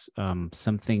announce,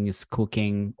 something is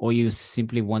cooking, or you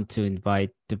simply want to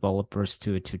invite developers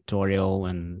to a tutorial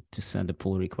and to send a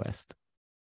pull request.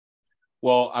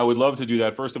 Well, I would love to do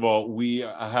that. First of all, we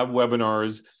have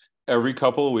webinars every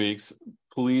couple of weeks.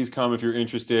 Please come if you're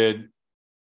interested.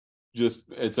 You just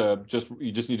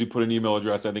need to put an email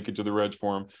address, I think, into the reg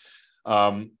form.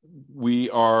 We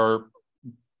are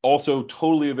also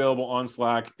totally available on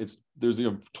Slack. We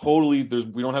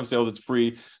don't have sales, it's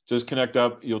free. Just connect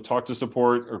up. You'll talk to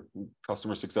support, or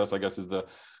customer success, I guess, is the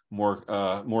more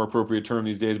appropriate term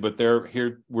these days. But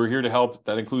we're here to help.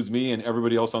 That includes me and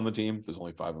everybody else on the team. There's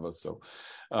only 5 of us, so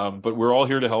but we're all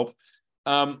here to help.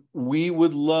 We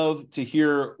would love to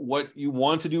hear what you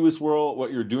want to do with SWIRL,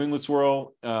 what you're doing with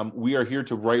SWIRL. We are here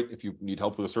to write. If you need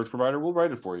help with a search provider, we'll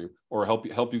write it for you, or help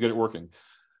you get it working.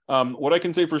 What I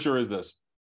can say for sure is this: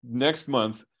 next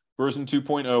month, version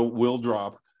 2.0 will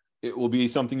drop. It will be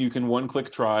something you can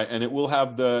one-click try, and it will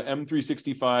have the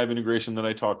M365 integration that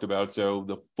I talked about. So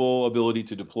the full ability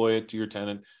to deploy it to your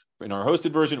tenant in our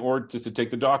hosted version, or just to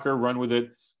take the Docker, run with it,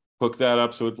 hook that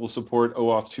up so it will support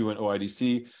OAuth 2 and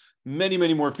OIDC. Many,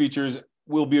 many more features.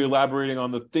 We'll be elaborating on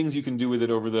the things you can do with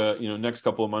it over the next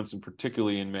couple of months, and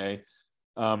particularly in May.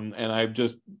 And I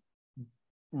just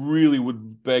really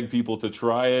would beg people to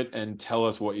try it and tell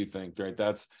us what you think. Right?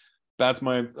 That's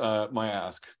my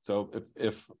ask. So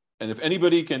if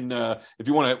anybody can, if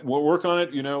you want to work on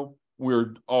it,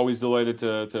 we're always delighted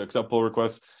to accept pull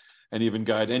requests and even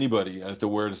guide anybody as to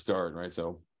where to start. Right?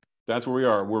 So that's where we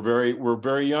are. We're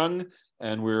very young,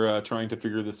 and we're trying to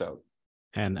figure this out.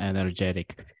 And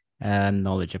energetic. and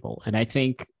knowledgeable. And I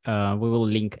think we will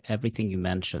link everything you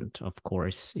mentioned, of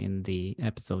course, in the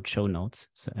episode show notes,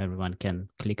 so everyone can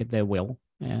click at their will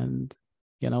and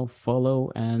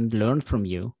follow and learn from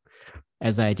you,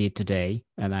 as I did today.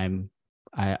 And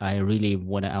I really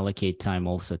want to allocate time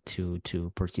also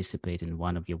to participate in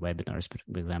one of your webinars,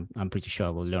 because I'm pretty sure I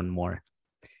will learn more.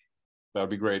 That would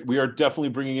be great. We are definitely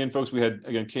bringing in folks. We had,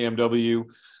 again, KMW,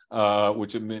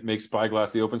 which makes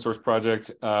Spyglass, the open source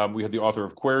project. We had the author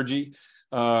of Quergy,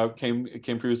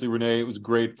 came previously, Renee. It was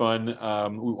great fun. We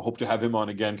hope to have him on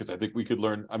again, because I think we could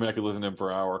learn. I mean, I could listen to him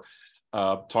for an hour,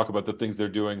 talk about the things they're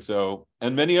doing. So,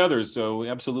 and many others. So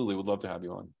absolutely would love to have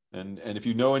you on. And if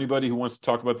you know anybody who wants to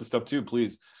talk about this stuff too,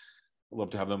 please, I'd love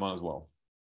to have them on as well.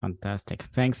 Fantastic.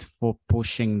 Thanks for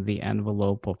pushing the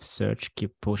envelope of search.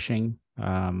 Keep pushing.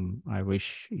 I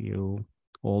wish you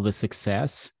all the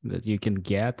success that you can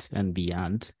get and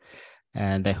beyond.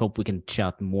 And I hope we can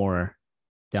chat more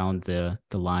down the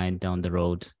line, down the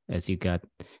road, as you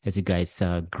guys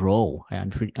grow.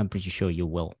 I'm pretty sure you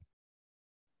will.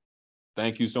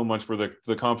 Thank you so much for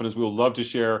the confidence. We will love to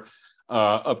share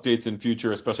updates in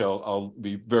future. Especially, I'll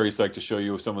be very psyched to show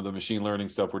you some of the machine learning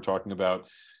stuff we're talking about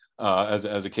as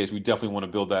a case. We definitely want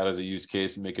to build that as a use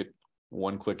case and make it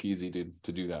one click easy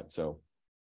to do that. So,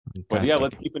 Fantastic. But yeah,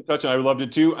 let's keep in touch. And I loved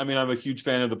it too. I mean, I'm a huge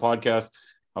fan of the podcast.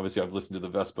 Obviously, I've listened to the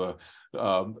Vespa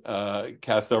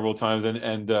cast several times,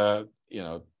 and I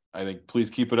think please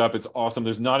keep it up. It's awesome.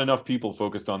 There's not enough people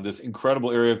focused on this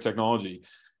incredible area of technology.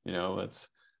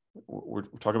 We're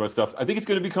talking about stuff. I think it's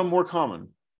going to become more common,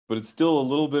 but it's still a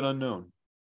little bit unknown.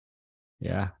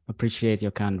 Yeah, appreciate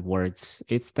your kind words.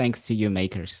 It's thanks to you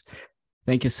makers.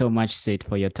 Thank you so much, Sid,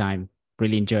 for your time.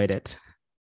 Really enjoyed it.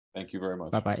 Thank you very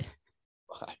much. Bye-bye.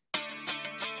 Bye.